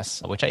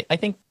process, which I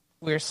think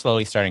we're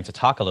slowly starting to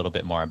talk a little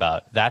bit more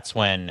about, that's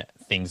when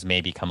things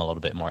may become a little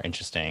bit more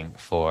interesting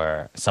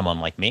for someone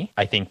like me.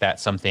 I think that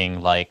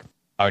something like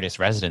artist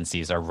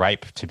residencies are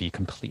ripe to be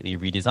completely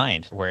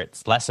redesigned, where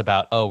it's less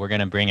about, we're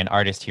going to bring an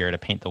artist here to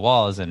paint the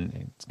walls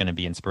and it's going to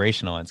be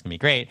inspirational and it's going to be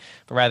great,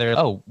 but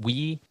rather,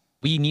 we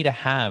need to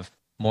have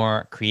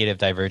more creative,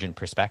 divergent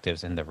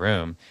perspectives in the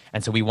room.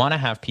 And so we want to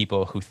have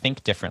people who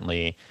think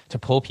differently to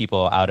pull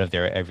people out of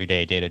their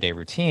everyday, day-to-day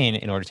routine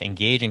in order to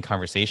engage in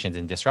conversations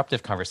and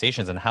disruptive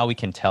conversations on how we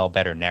can tell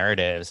better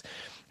narratives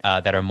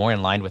that are more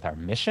in line with our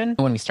mission.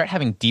 When we start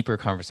having deeper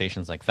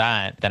conversations like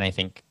that, then I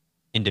think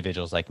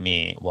individuals like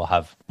me will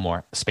have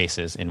more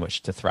spaces in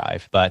which to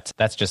thrive. But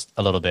that's just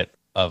a little bit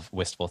of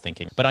wistful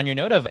thinking. But on your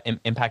note of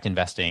impact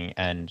investing,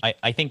 and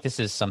I think this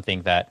is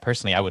something that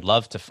personally I would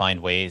love to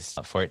find ways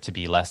for it to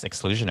be less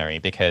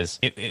exclusionary, because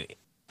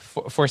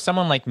for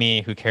someone like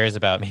me who cares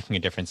about making a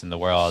difference in the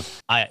world,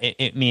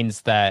 it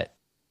means that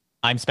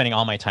I'm spending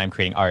all my time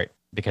creating art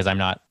because I'm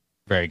not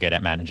very good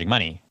at managing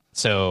money.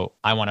 So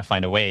I want to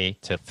find a way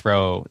to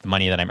throw the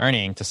money that I'm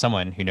earning to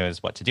someone who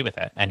knows what to do with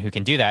it and who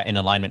can do that in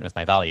alignment with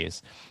my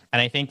values.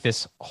 And I think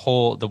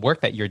the work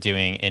that you're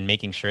doing in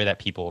making sure that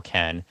people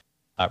can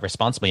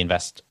responsibly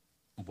invest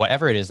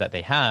whatever it is that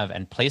they have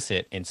and place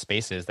it in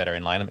spaces that are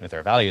in alignment with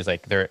their values,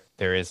 like there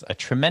is a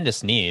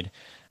tremendous need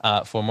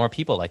for more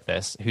people like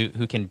this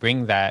who can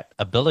bring that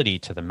ability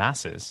to the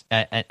masses.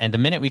 And the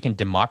minute we can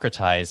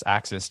democratize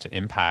access to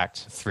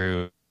impact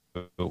through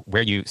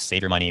where you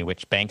save your money,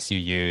 which banks you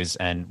use,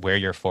 and where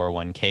your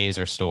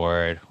 401ks are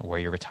stored, or where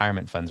your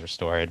retirement funds are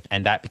stored,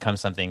 and that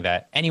becomes something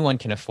that anyone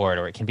can afford,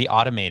 or it can be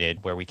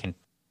automated, where we can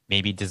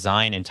maybe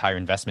design entire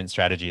investment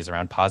strategies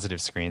around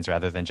positive screens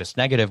rather than just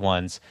negative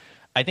ones.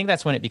 I think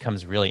that's when it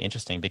becomes really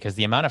interesting, because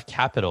the amount of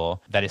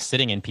capital that is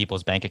sitting in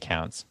people's bank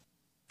accounts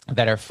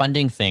that are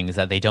funding things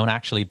that they don't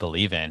actually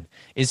believe in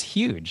is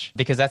huge,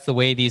 because that's the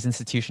way these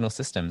institutional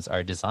systems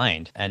are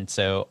designed. And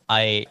so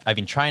I've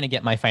been trying to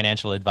get my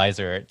financial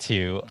advisor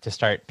to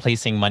start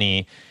placing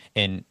money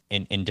in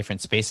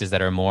different spaces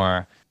that are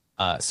more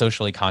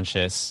socially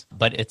conscious,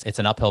 but it's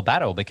an uphill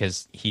battle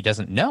because he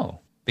doesn't know,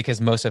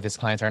 because most of his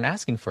clients aren't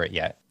asking for it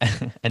yet.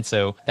 And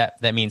so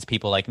that means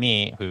people like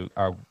me who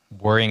are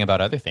worrying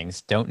about other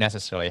things don't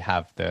necessarily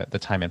have the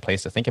time and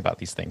place to think about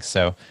these things.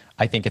 So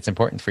I think it's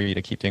important for you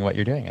to keep doing what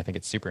you're doing. I think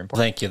it's super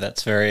important. Thank you.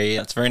 That's very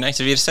nice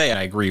of you to say. And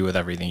I agree with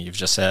everything you've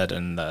just said.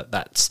 And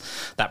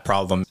that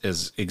problem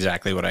is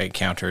exactly what I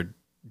encountered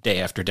day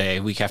after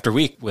day, week after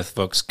week, with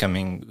folks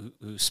coming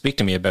who speak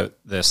to me about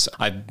this.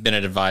 I've been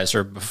an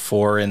advisor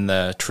before in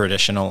the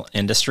traditional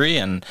industry,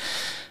 and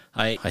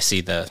I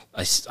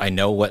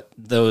know what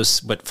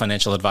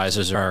financial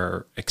advisors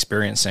are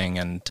experiencing,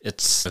 and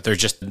they're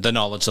just the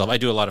knowledge level. I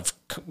do a lot of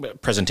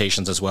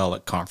presentations as well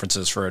at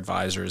conferences for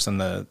advisors, and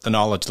the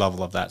knowledge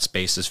level of that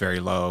space is very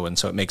low, and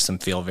so it makes them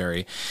feel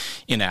very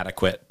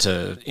inadequate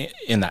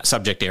in that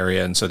subject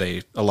area, and so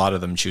a lot of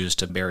them choose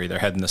to bury their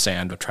head in the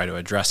sand to try to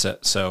address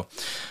it. So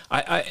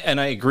I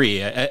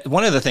agree.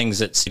 One of the things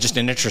that's just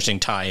an interesting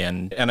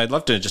tie-in, and I'd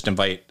love to just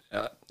invite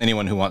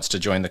anyone who wants to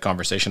join the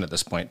conversation at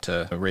this point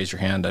to raise your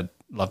hand. I'd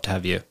love to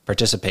have you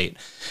participate.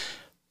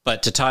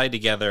 But to tie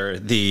together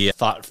the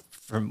thought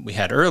we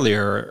had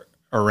earlier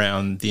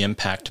around the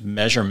impact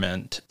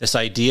measurement, this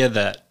idea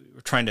that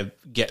we're trying to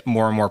get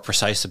more and more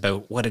precise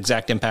about what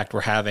exact impact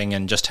we're having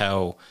and just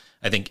how,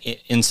 I think,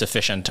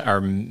 insufficient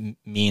our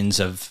means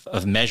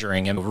of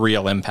measuring a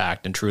real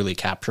impact and truly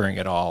capturing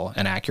it all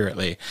and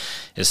accurately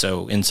is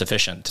so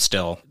insufficient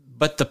still.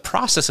 But the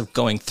process of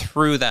going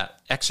through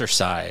that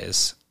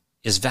exercise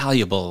is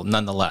valuable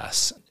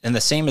nonetheless. And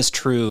the same is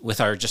true with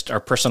our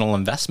personal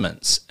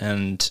investments.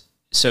 And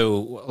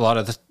so a lot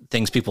of the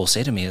things people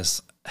say to me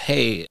is,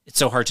 hey, it's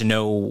so hard to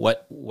know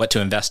what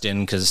to invest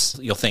in, because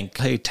you'll think,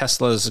 hey,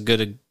 Tesla's a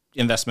good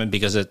investment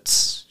because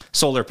it's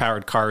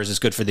solar-powered cars is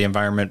good for the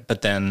environment.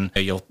 But then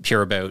you'll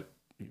hear about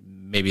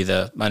maybe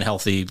the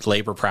unhealthy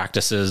labor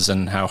practices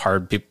and how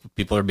hard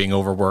people are being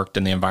overworked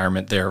in the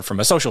environment there from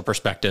a social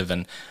perspective.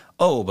 And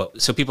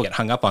so people get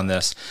hung up on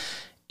this.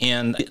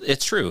 And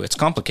it's true, it's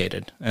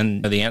complicated.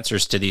 And the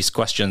answers to these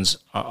questions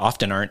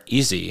often aren't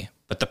easy.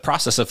 But the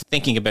process of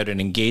thinking about it,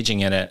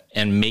 engaging in it,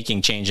 and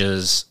making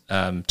changes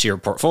to your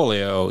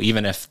portfolio,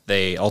 even if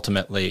they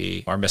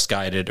ultimately are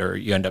misguided or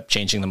you end up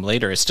changing them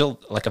later, is still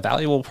like a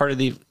valuable part of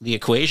the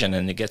equation,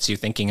 and it gets you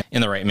thinking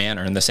in the right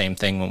manner. And the same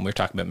thing when we're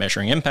talking about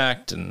measuring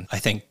impact. And I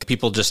think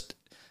people just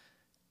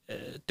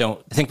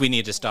don't think we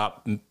need to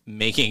stop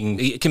making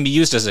it can be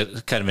used as a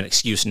kind of an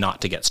excuse not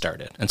to get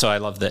started. And so I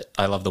love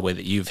the way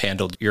that you've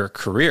handled your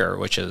career,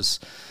 which is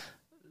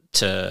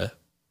to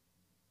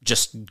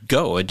just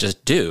go and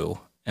just do.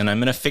 And I'm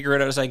going to figure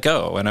it out as I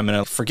go. And I'm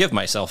going to forgive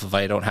myself if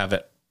I don't have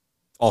it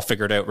all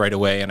figured out right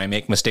away and I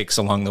make mistakes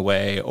along the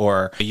way.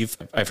 Or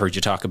I've heard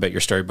you talk about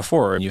your story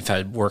before, and you've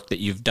had work that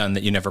you've done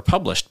that you never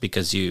published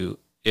because you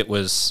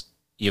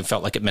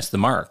felt like it missed the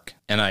mark.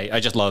 And I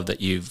just love that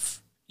you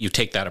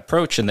take that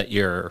approach and that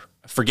you're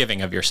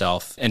forgiving of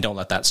yourself and don't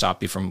let that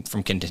stop you from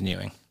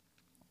continuing.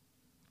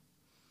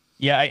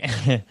 Yeah,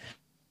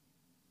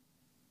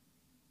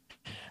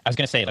 I was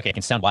going to say, okay, I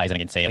can sound wise and I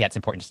can say, yeah, it's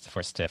important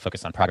for us to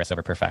focus on progress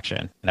over perfection.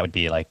 And that would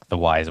be like the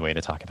wise way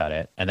to talk about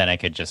it. And then I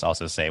could just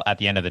also say, at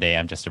the end of the day,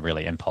 I'm just a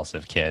really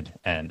impulsive kid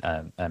and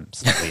I'm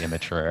slightly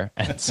immature.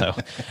 And so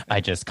I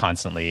just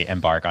constantly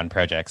embark on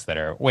projects that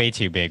are way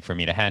too big for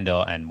me to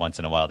handle. And once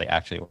in a while, they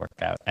actually work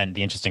out. And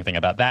the interesting thing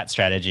about that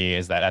strategy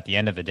is that at the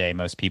end of the day,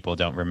 most people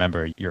don't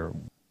remember your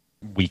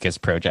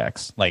weakest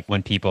projects. Like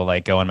when people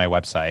like go on my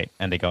website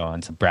and they go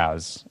on to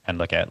browse and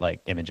look at like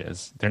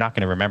images, they're not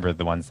going to remember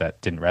the ones that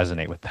didn't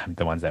resonate with them,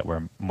 the ones that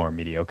were more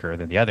mediocre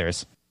than the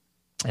others.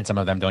 And some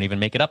of them don't even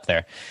make it up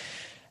there.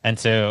 And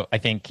so I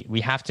think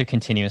we have to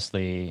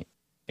continuously,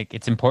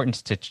 it's important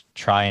to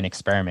try and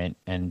experiment.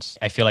 And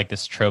I feel like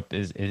this trope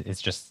is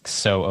just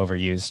so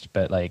overused,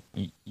 but like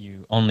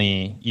you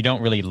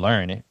don't really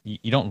learn.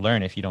 You don't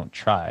learn if you don't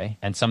try.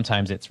 And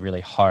sometimes it's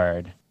really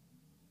hard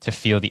to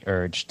feel the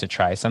urge to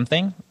try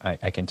something.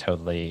 I can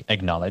totally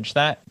acknowledge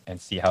that and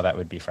see how that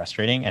would be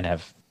frustrating, and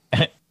have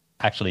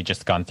actually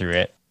just gone through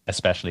it,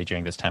 especially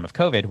during this time of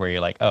COVID, where you're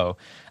like, oh,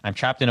 I'm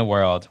trapped in a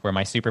world where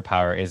my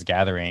superpower is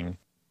gathering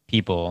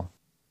people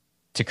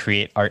to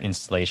create art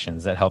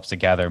installations that helps to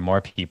gather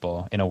more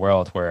people in a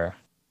world where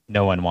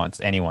no one wants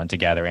anyone to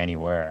gather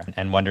anywhere,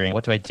 and wondering,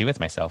 what do I do with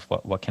myself?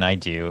 What can I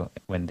do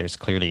when there's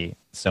clearly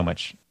so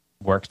much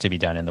work to be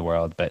done in the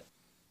world, but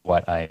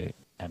what I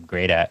am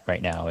great at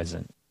right now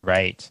isn't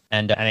right.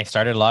 And I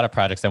started a lot of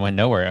projects that went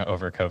nowhere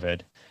over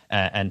COVID,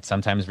 and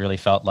sometimes really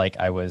felt like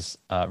I was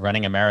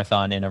running a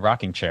marathon in a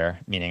rocking chair,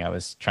 meaning I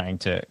was trying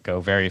to go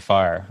very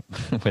far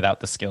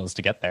without the skills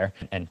to get there,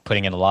 and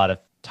putting in a lot of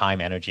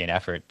time, energy, and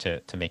effort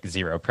to make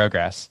zero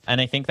progress. And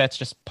I think that's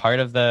just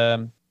part of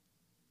the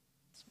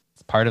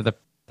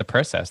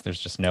process. There's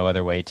just no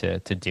other way to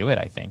do it,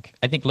 I think.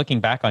 I think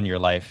looking back on your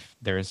life,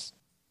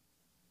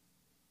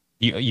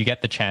 you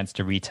get the chance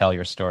to retell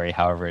your story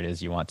however it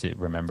is you want to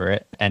remember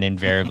it. And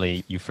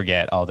invariably, you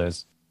forget all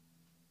those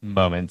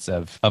moments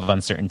of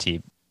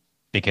uncertainty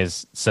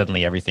because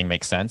suddenly everything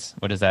makes sense.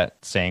 What is that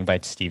saying by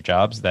Steve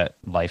Jobs, that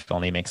life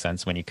only makes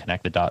sense when you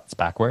connect the dots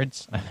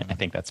backwards? I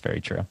think that's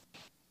very true.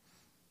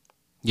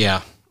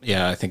 Yeah,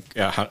 I think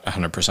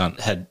 100%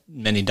 had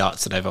many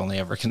dots that I've only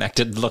ever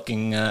connected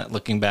looking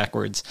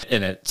backwards.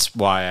 And it's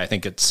why I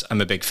think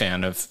I'm a big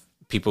fan of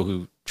people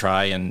who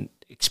try and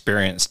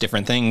experience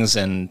different things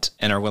and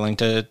are willing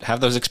to have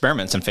those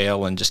experiments and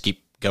fail and just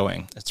keep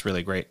going. It's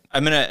really great.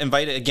 I'm going to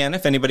invite it again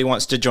if anybody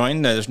wants to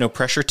join. There's no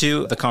pressure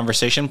to the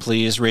conversation.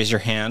 Please raise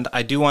your hand.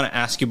 I do want to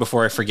ask you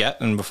before I forget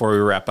and before we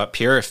wrap up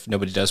here, if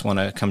nobody does want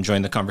to come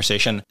join the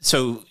conversation.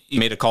 So you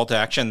made a call to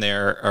action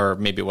there, or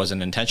maybe it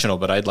wasn't intentional,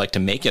 but I'd like to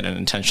make it an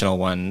intentional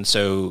one.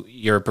 So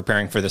you're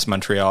preparing for this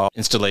Montreal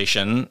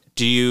installation.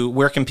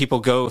 Where can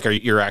people go?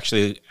 You're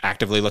actually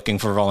actively looking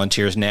for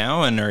volunteers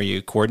now, and are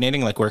you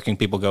coordinating? Like, where can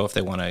people go if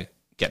they want to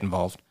get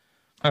involved?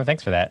 Oh,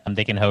 thanks for that.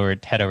 They can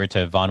head over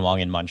to Von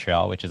Wong in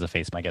Montreal, which is a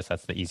Facebook. I guess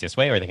that's the easiest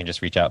way, or they can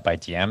just reach out by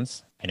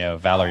DMs. I know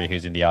Valerie,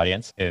 who's in the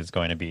audience, is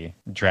going to be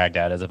dragged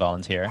out as a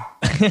volunteer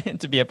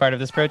to be a part of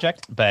this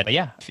project. But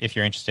yeah, if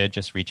you're interested,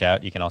 just reach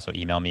out. You can also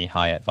email me,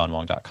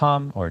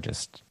 hi@vonwong.com, or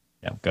just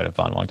go to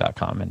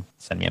vonwong.com and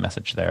send me a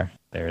message there.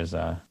 There's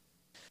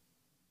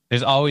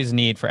always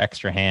need for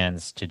extra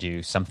hands to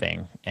do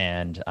something.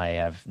 And I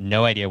have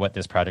no idea what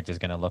this project is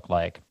going to look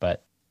like,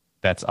 but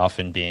that's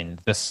often been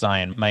the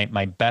sign.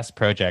 My best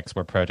projects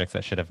were projects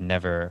that should have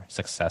never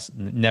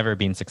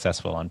been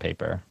successful on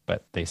paper,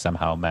 but they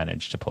somehow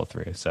managed to pull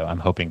through. So I'm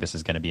hoping this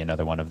is going to be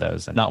another one of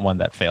those, and not one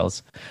that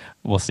fails.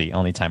 We'll see.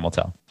 Only time will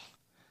tell.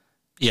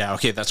 Yeah,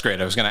 okay, that's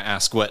great. I was going to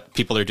ask what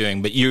people are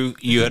doing, but you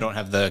don't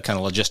have the kind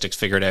of logistics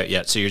figured out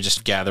yet. So you're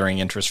just gathering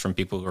interest from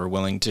people who are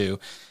willing to,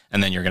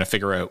 and then you're going to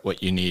figure out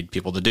what you need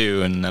people to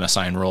do and then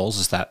assign roles.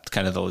 Is that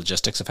kind of the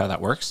logistics of how that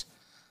works?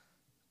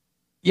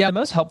 Yeah, the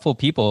most helpful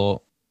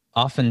people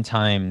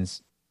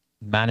oftentimes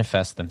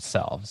manifest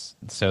themselves.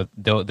 So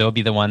they'll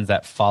be the ones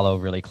that follow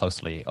really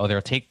closely, or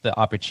they'll take the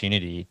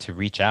opportunity to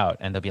reach out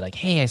and they'll be like,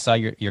 hey, I saw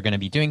you're going to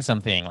be doing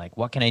something. Like,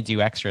 what can I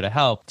do extra to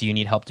help? Do you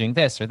need help doing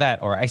this or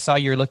that? Or I saw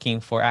you're looking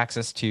for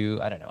access to,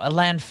 I don't know, a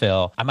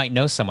landfill. I might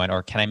know someone,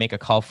 or can I make a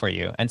call for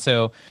you? And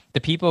so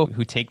the people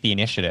who take the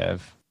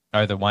initiative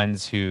are the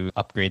ones who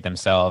upgrade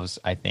themselves,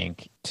 I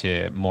think,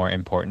 to more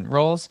important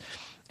roles.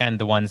 And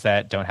the ones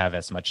that don't have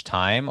as much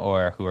time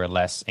or who are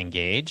less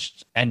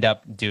engaged end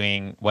up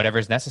doing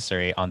whatever's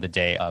necessary on the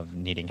day of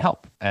needing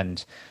help.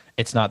 And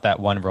it's not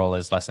that one role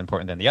is less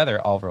important than the other,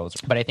 all roles.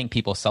 But I think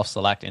people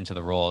self-select into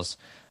the roles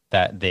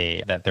that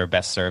they're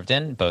best served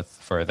in,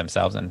 both for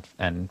themselves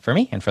and for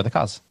me and for the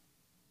cause.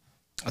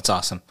 That's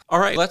awesome. All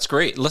right, that's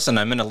great. Listen,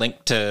 I'm going to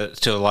link to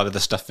a lot of the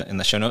stuff in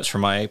the show notes for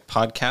my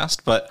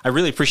podcast, but I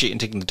really appreciate you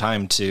taking the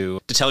time to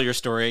tell your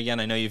story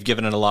again. I know you've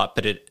given it a lot,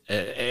 but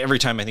every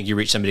time I think you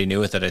reach somebody new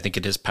with it, I think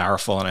it is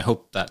powerful, and I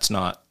hope that's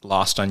not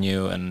lost on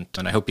you, and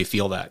I hope you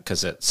feel that,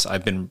 because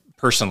I've been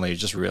personally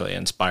just really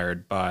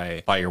inspired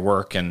by your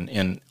work and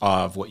in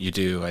awe of what you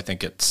do.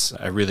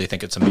 I really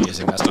think it's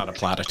amazing. That's not a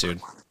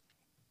platitude.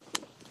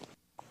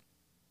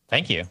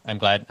 Thank you. I'm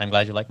glad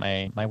you like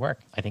my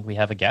work. I think we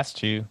have a guest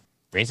who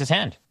raise his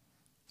hand.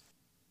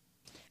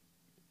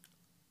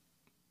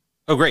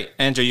 Oh, great.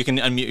 Andrew, you can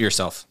unmute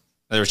yourself.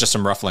 There was just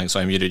some ruffling, so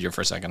I muted you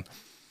for a second.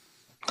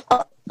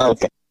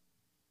 Okay.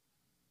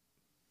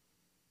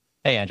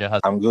 Hey, Andrew.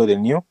 I'm good,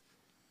 and you?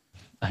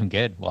 I'm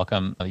good.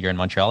 Welcome. You're in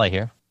Montreal, I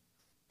hear.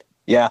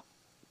 Yeah.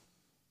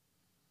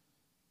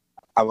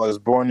 I was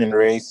born and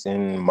raised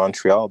in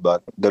Montreal,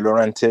 but the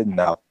Laurentide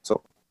now.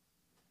 So.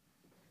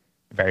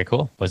 Very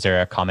cool. Was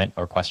there a comment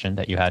or question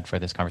that you had for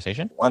this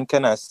conversation? One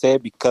can I say,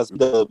 because a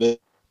little bit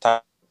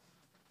time.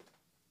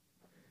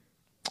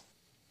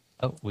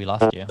 Oh, we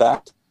lost you.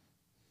 That.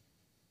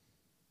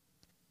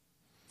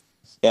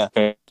 Yeah.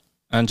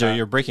 Andrew,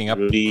 you're breaking up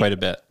quite a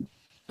bit.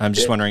 I'm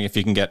just wondering if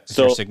you can if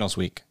your signal's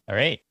weak. All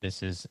right.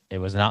 It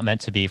was not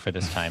meant to be for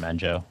this time,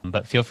 Anjo.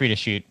 But feel free to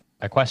shoot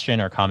a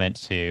question or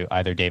comment to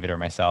either David or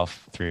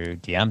myself through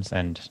DMs,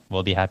 and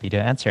we'll be happy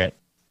to answer it.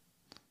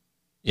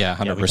 Yeah,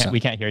 100%. Yeah, we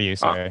can't hear you,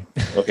 sorry.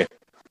 Okay.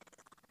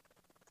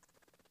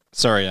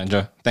 Sorry,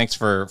 Andrew. Thanks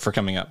for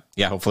coming up.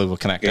 Yeah, hopefully we'll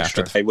connect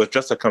after. Sure. It was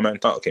just a comment.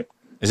 Oh, okay.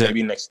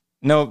 Maybe next.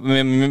 No,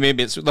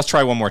 maybe let's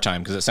try one more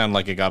time, because it sounded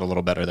like it got a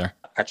little better there.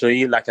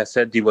 Actually, like I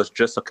said, it was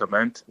just a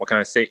comment. What can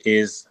I say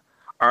is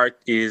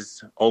art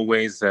is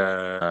always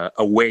a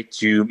way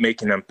to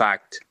make an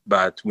impact,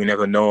 but we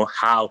never know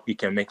how we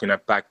can make an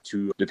impact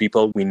to the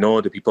people we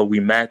know, the people we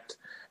met.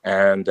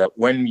 And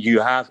when you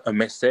have a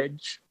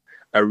message,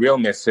 a real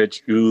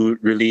message, you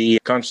really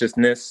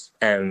consciousness,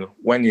 and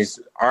when it's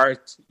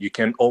art, you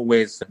can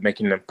always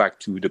make an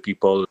impact to the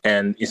people.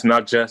 And it's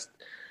not just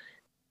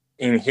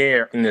in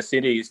here in the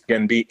city, it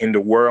can be in the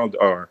world,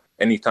 or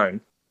anytime,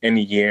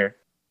 any year,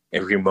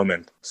 every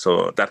moment.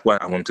 So that's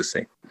what I want to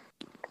say.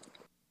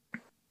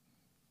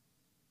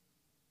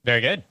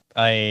 Very good.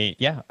 I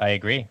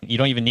agree. You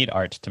don't even need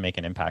art to make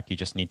an impact. You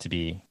just need to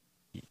be.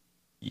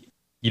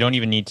 You don't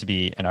even need to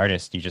be an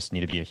artist. You just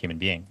need to be a human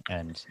being,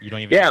 and you don't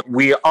even. Yeah,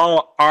 we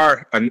all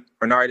are an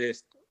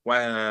artist.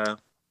 What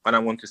I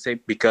want to say,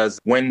 because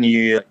when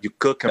you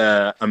cook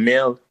a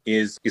meal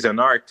is an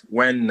art.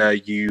 When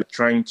you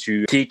trying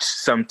to teach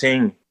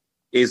something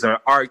is an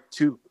art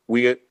too.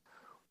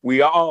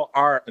 We all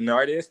are an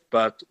artist,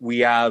 but we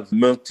have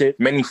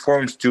many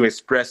forms to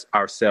express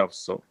ourselves.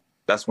 So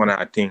that's what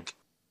I think.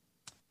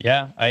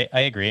 Yeah, I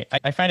agree.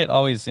 I find it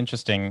always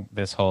interesting,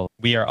 this whole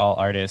we are all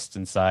artists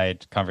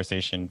inside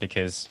conversation,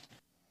 because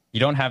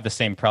you don't have the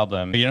same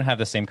problem. You don't have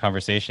the same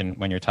conversation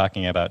when you're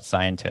talking about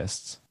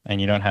scientists,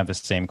 and you don't have the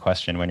same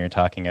question when you're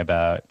talking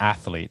about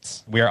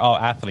athletes. We are all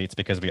athletes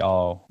because we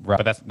all,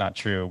 but that's not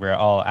true. We're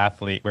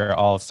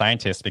all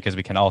scientists because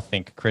we can all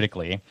think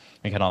critically.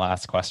 We can all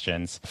ask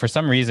questions. For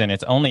some reason,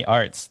 it's only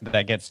arts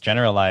that gets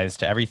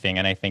generalized to everything.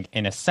 And I think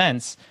in a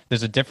sense,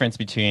 there's a difference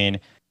between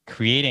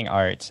creating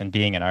art and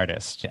being an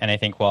artist. And I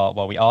think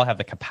while we all have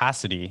the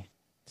capacity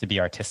to be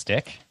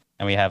artistic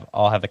and we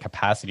all have the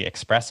capacity to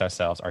express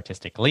ourselves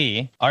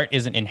artistically, art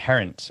isn't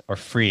inherent or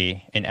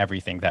free in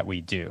everything that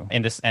we do.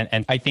 In this,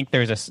 and I think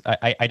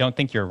I don't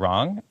think you're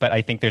wrong, but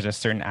I think there's a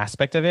certain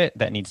aspect of it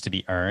that needs to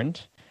be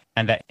earned.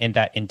 And that in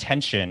that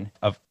intention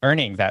of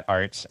earning that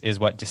art is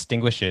what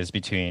distinguishes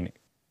between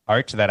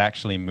art that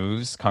actually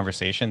moves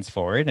conversations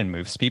forward and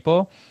moves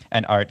people,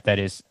 and art that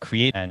is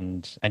created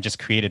and just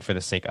created for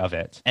the sake of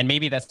it. And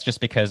maybe that's just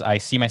because I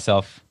see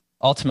myself,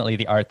 ultimately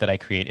the art that I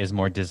create is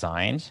more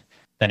designed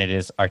than it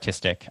is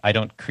artistic. I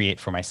don't create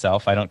for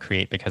myself. I don't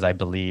create because I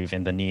believe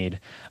in the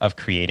need of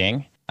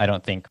creating. I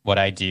don't think what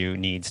I do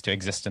needs to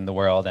exist in the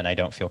world and I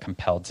don't feel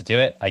compelled to do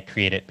it. I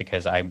create it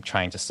because I'm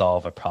trying to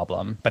solve a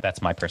problem. But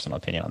that's my personal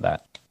opinion on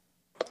that.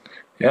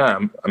 Yeah,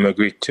 I'm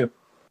agreed too.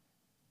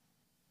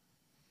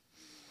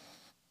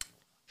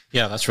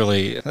 Yeah, that's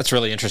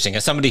really interesting.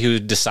 As somebody who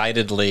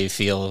decidedly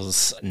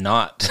feels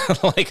not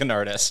like an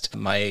artist,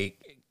 my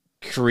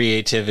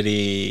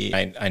creativity,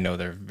 I know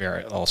there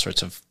are all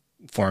sorts of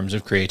forms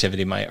of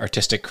creativity. My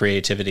artistic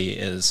creativity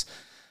is,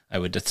 I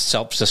would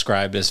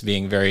self-describe as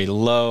being very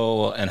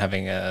low and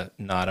having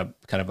not a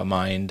kind of a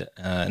mind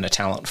and a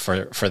talent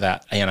for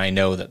that. And I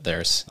know that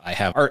I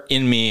have art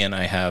in me and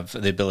I have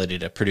the ability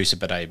to produce it,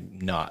 but I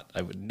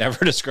would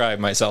never describe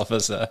myself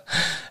as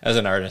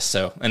an artist.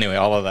 So anyway,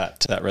 all of that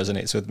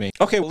resonates with me.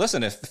 Okay, well,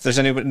 listen, if there's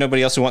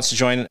nobody else who wants to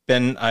join,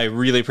 Ben, I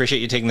really appreciate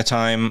you taking the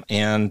time,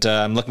 and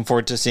I'm looking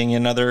forward to seeing you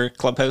in other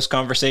Clubhouse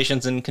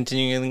conversations and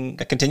continuing.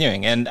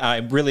 And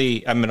I'm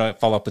going to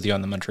follow up with you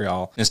on the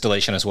Montreal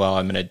installation as well.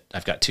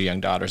 I've got 2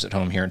 young daughters at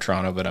home here in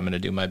Toronto, but I'm going to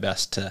do my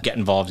best to get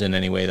involved in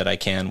any way that I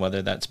can,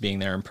 whether that's being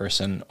there in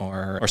person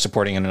or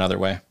supporting in another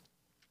way.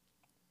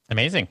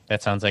 Amazing.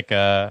 That sounds like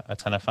a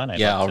ton of fun.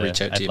 I'll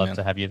reach out to you, man. I'd love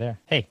to have you there.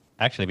 Hey,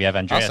 actually, we have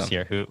Andreas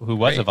here, who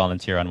was a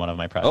volunteer on one of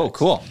my projects. Oh,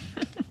 cool.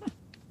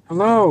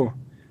 Hello.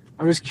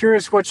 I was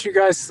curious what you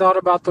guys thought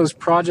about those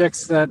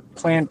projects that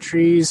plant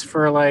trees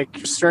for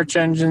like search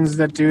engines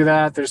that do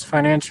that. There's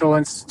financial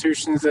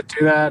institutions that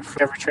do that.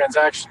 For every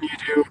transaction you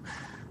do,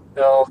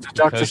 they'll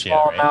deduct a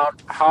small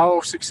amount.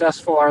 How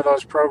successful are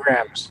those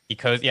programs?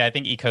 I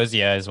think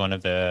Ecosia is one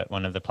of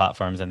the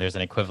platforms, and there's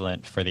an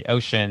equivalent for the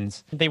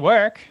oceans. They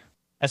work.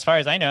 As far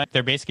as I know,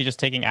 they're basically just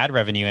taking ad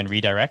revenue and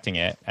redirecting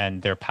it,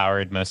 and they're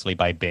powered mostly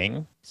by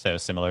Bing. So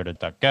similar to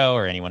DuckGo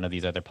or any one of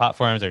these other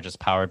platforms, they're just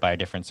powered by a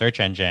different search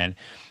engine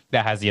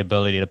that has the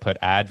ability to put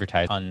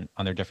advertising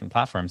on their different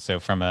platforms. So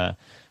from a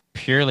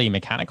purely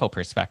mechanical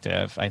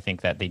perspective, I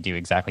think that they do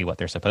exactly what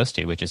they're supposed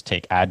to, which is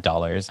take ad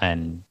dollars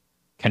and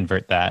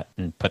convert that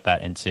and put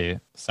that into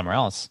somewhere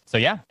else. So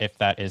yeah, if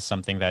that is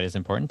something that is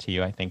important to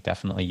you, I think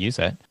definitely use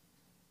it.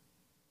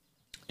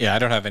 Yeah, I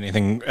don't have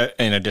anything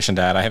in addition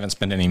to that. I haven't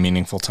spent any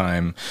meaningful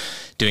time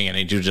doing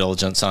any due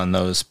diligence on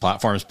those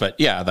platforms, but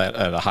yeah, that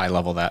at a high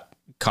level, that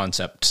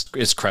concept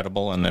is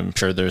credible, and I'm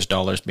sure there's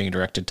dollars being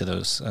directed to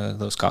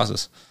those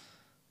causes.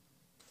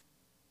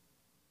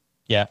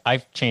 Yeah,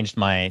 I've changed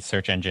my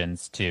search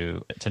engines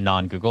to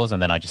non-Googles,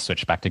 and then I just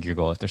switch back to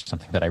Google if there's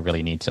something that I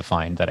really need to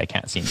find that I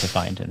can't seem to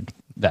find, and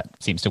that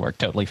seems to work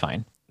totally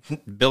fine.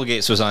 Bill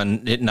Gates was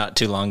on it not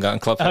too long ago on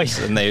Clubhouse,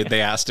 and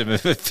they asked him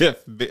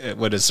if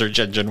what his search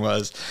engine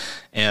was,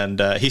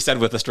 and he said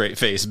with a straight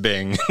face,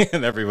 Bing,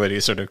 and everybody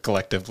sort of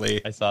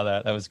collectively. I saw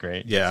that. That was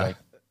great. Yeah,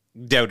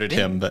 doubted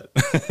him, but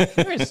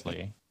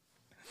seriously.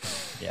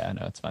 Yeah,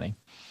 no, it's funny.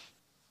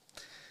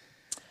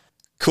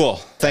 Cool.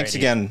 Thanks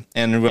again,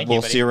 and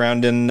we'll see you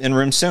around in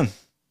room soon.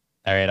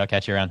 All right, I'll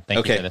catch you around.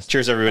 Thank you for this.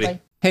 Cheers, everybody.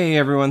 Bye. Hey,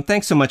 everyone.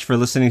 Thanks so much for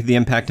listening to the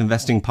Impact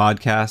Investing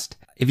Podcast.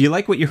 If you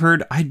like what you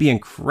heard, I'd be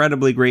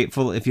incredibly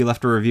grateful if you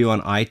left a review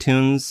on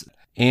iTunes.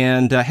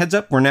 And heads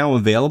up, we're now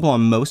available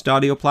on most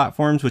audio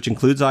platforms, which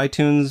includes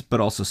iTunes,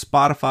 but also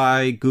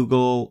Spotify,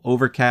 Google,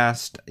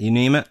 Overcast, you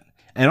name it.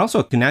 And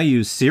also can now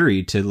use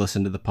Siri to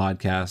listen to the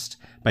podcast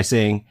by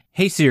saying,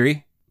 "Hey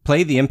Siri,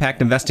 play the Impact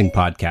Investing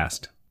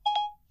Podcast."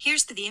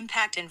 Here's the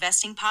Impact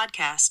Investing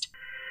Podcast.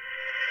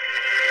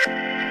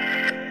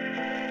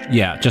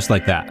 Yeah, just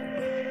like that.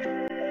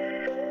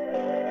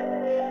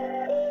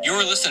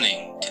 You're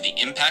listening to the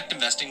Impact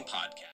Investing Podcast.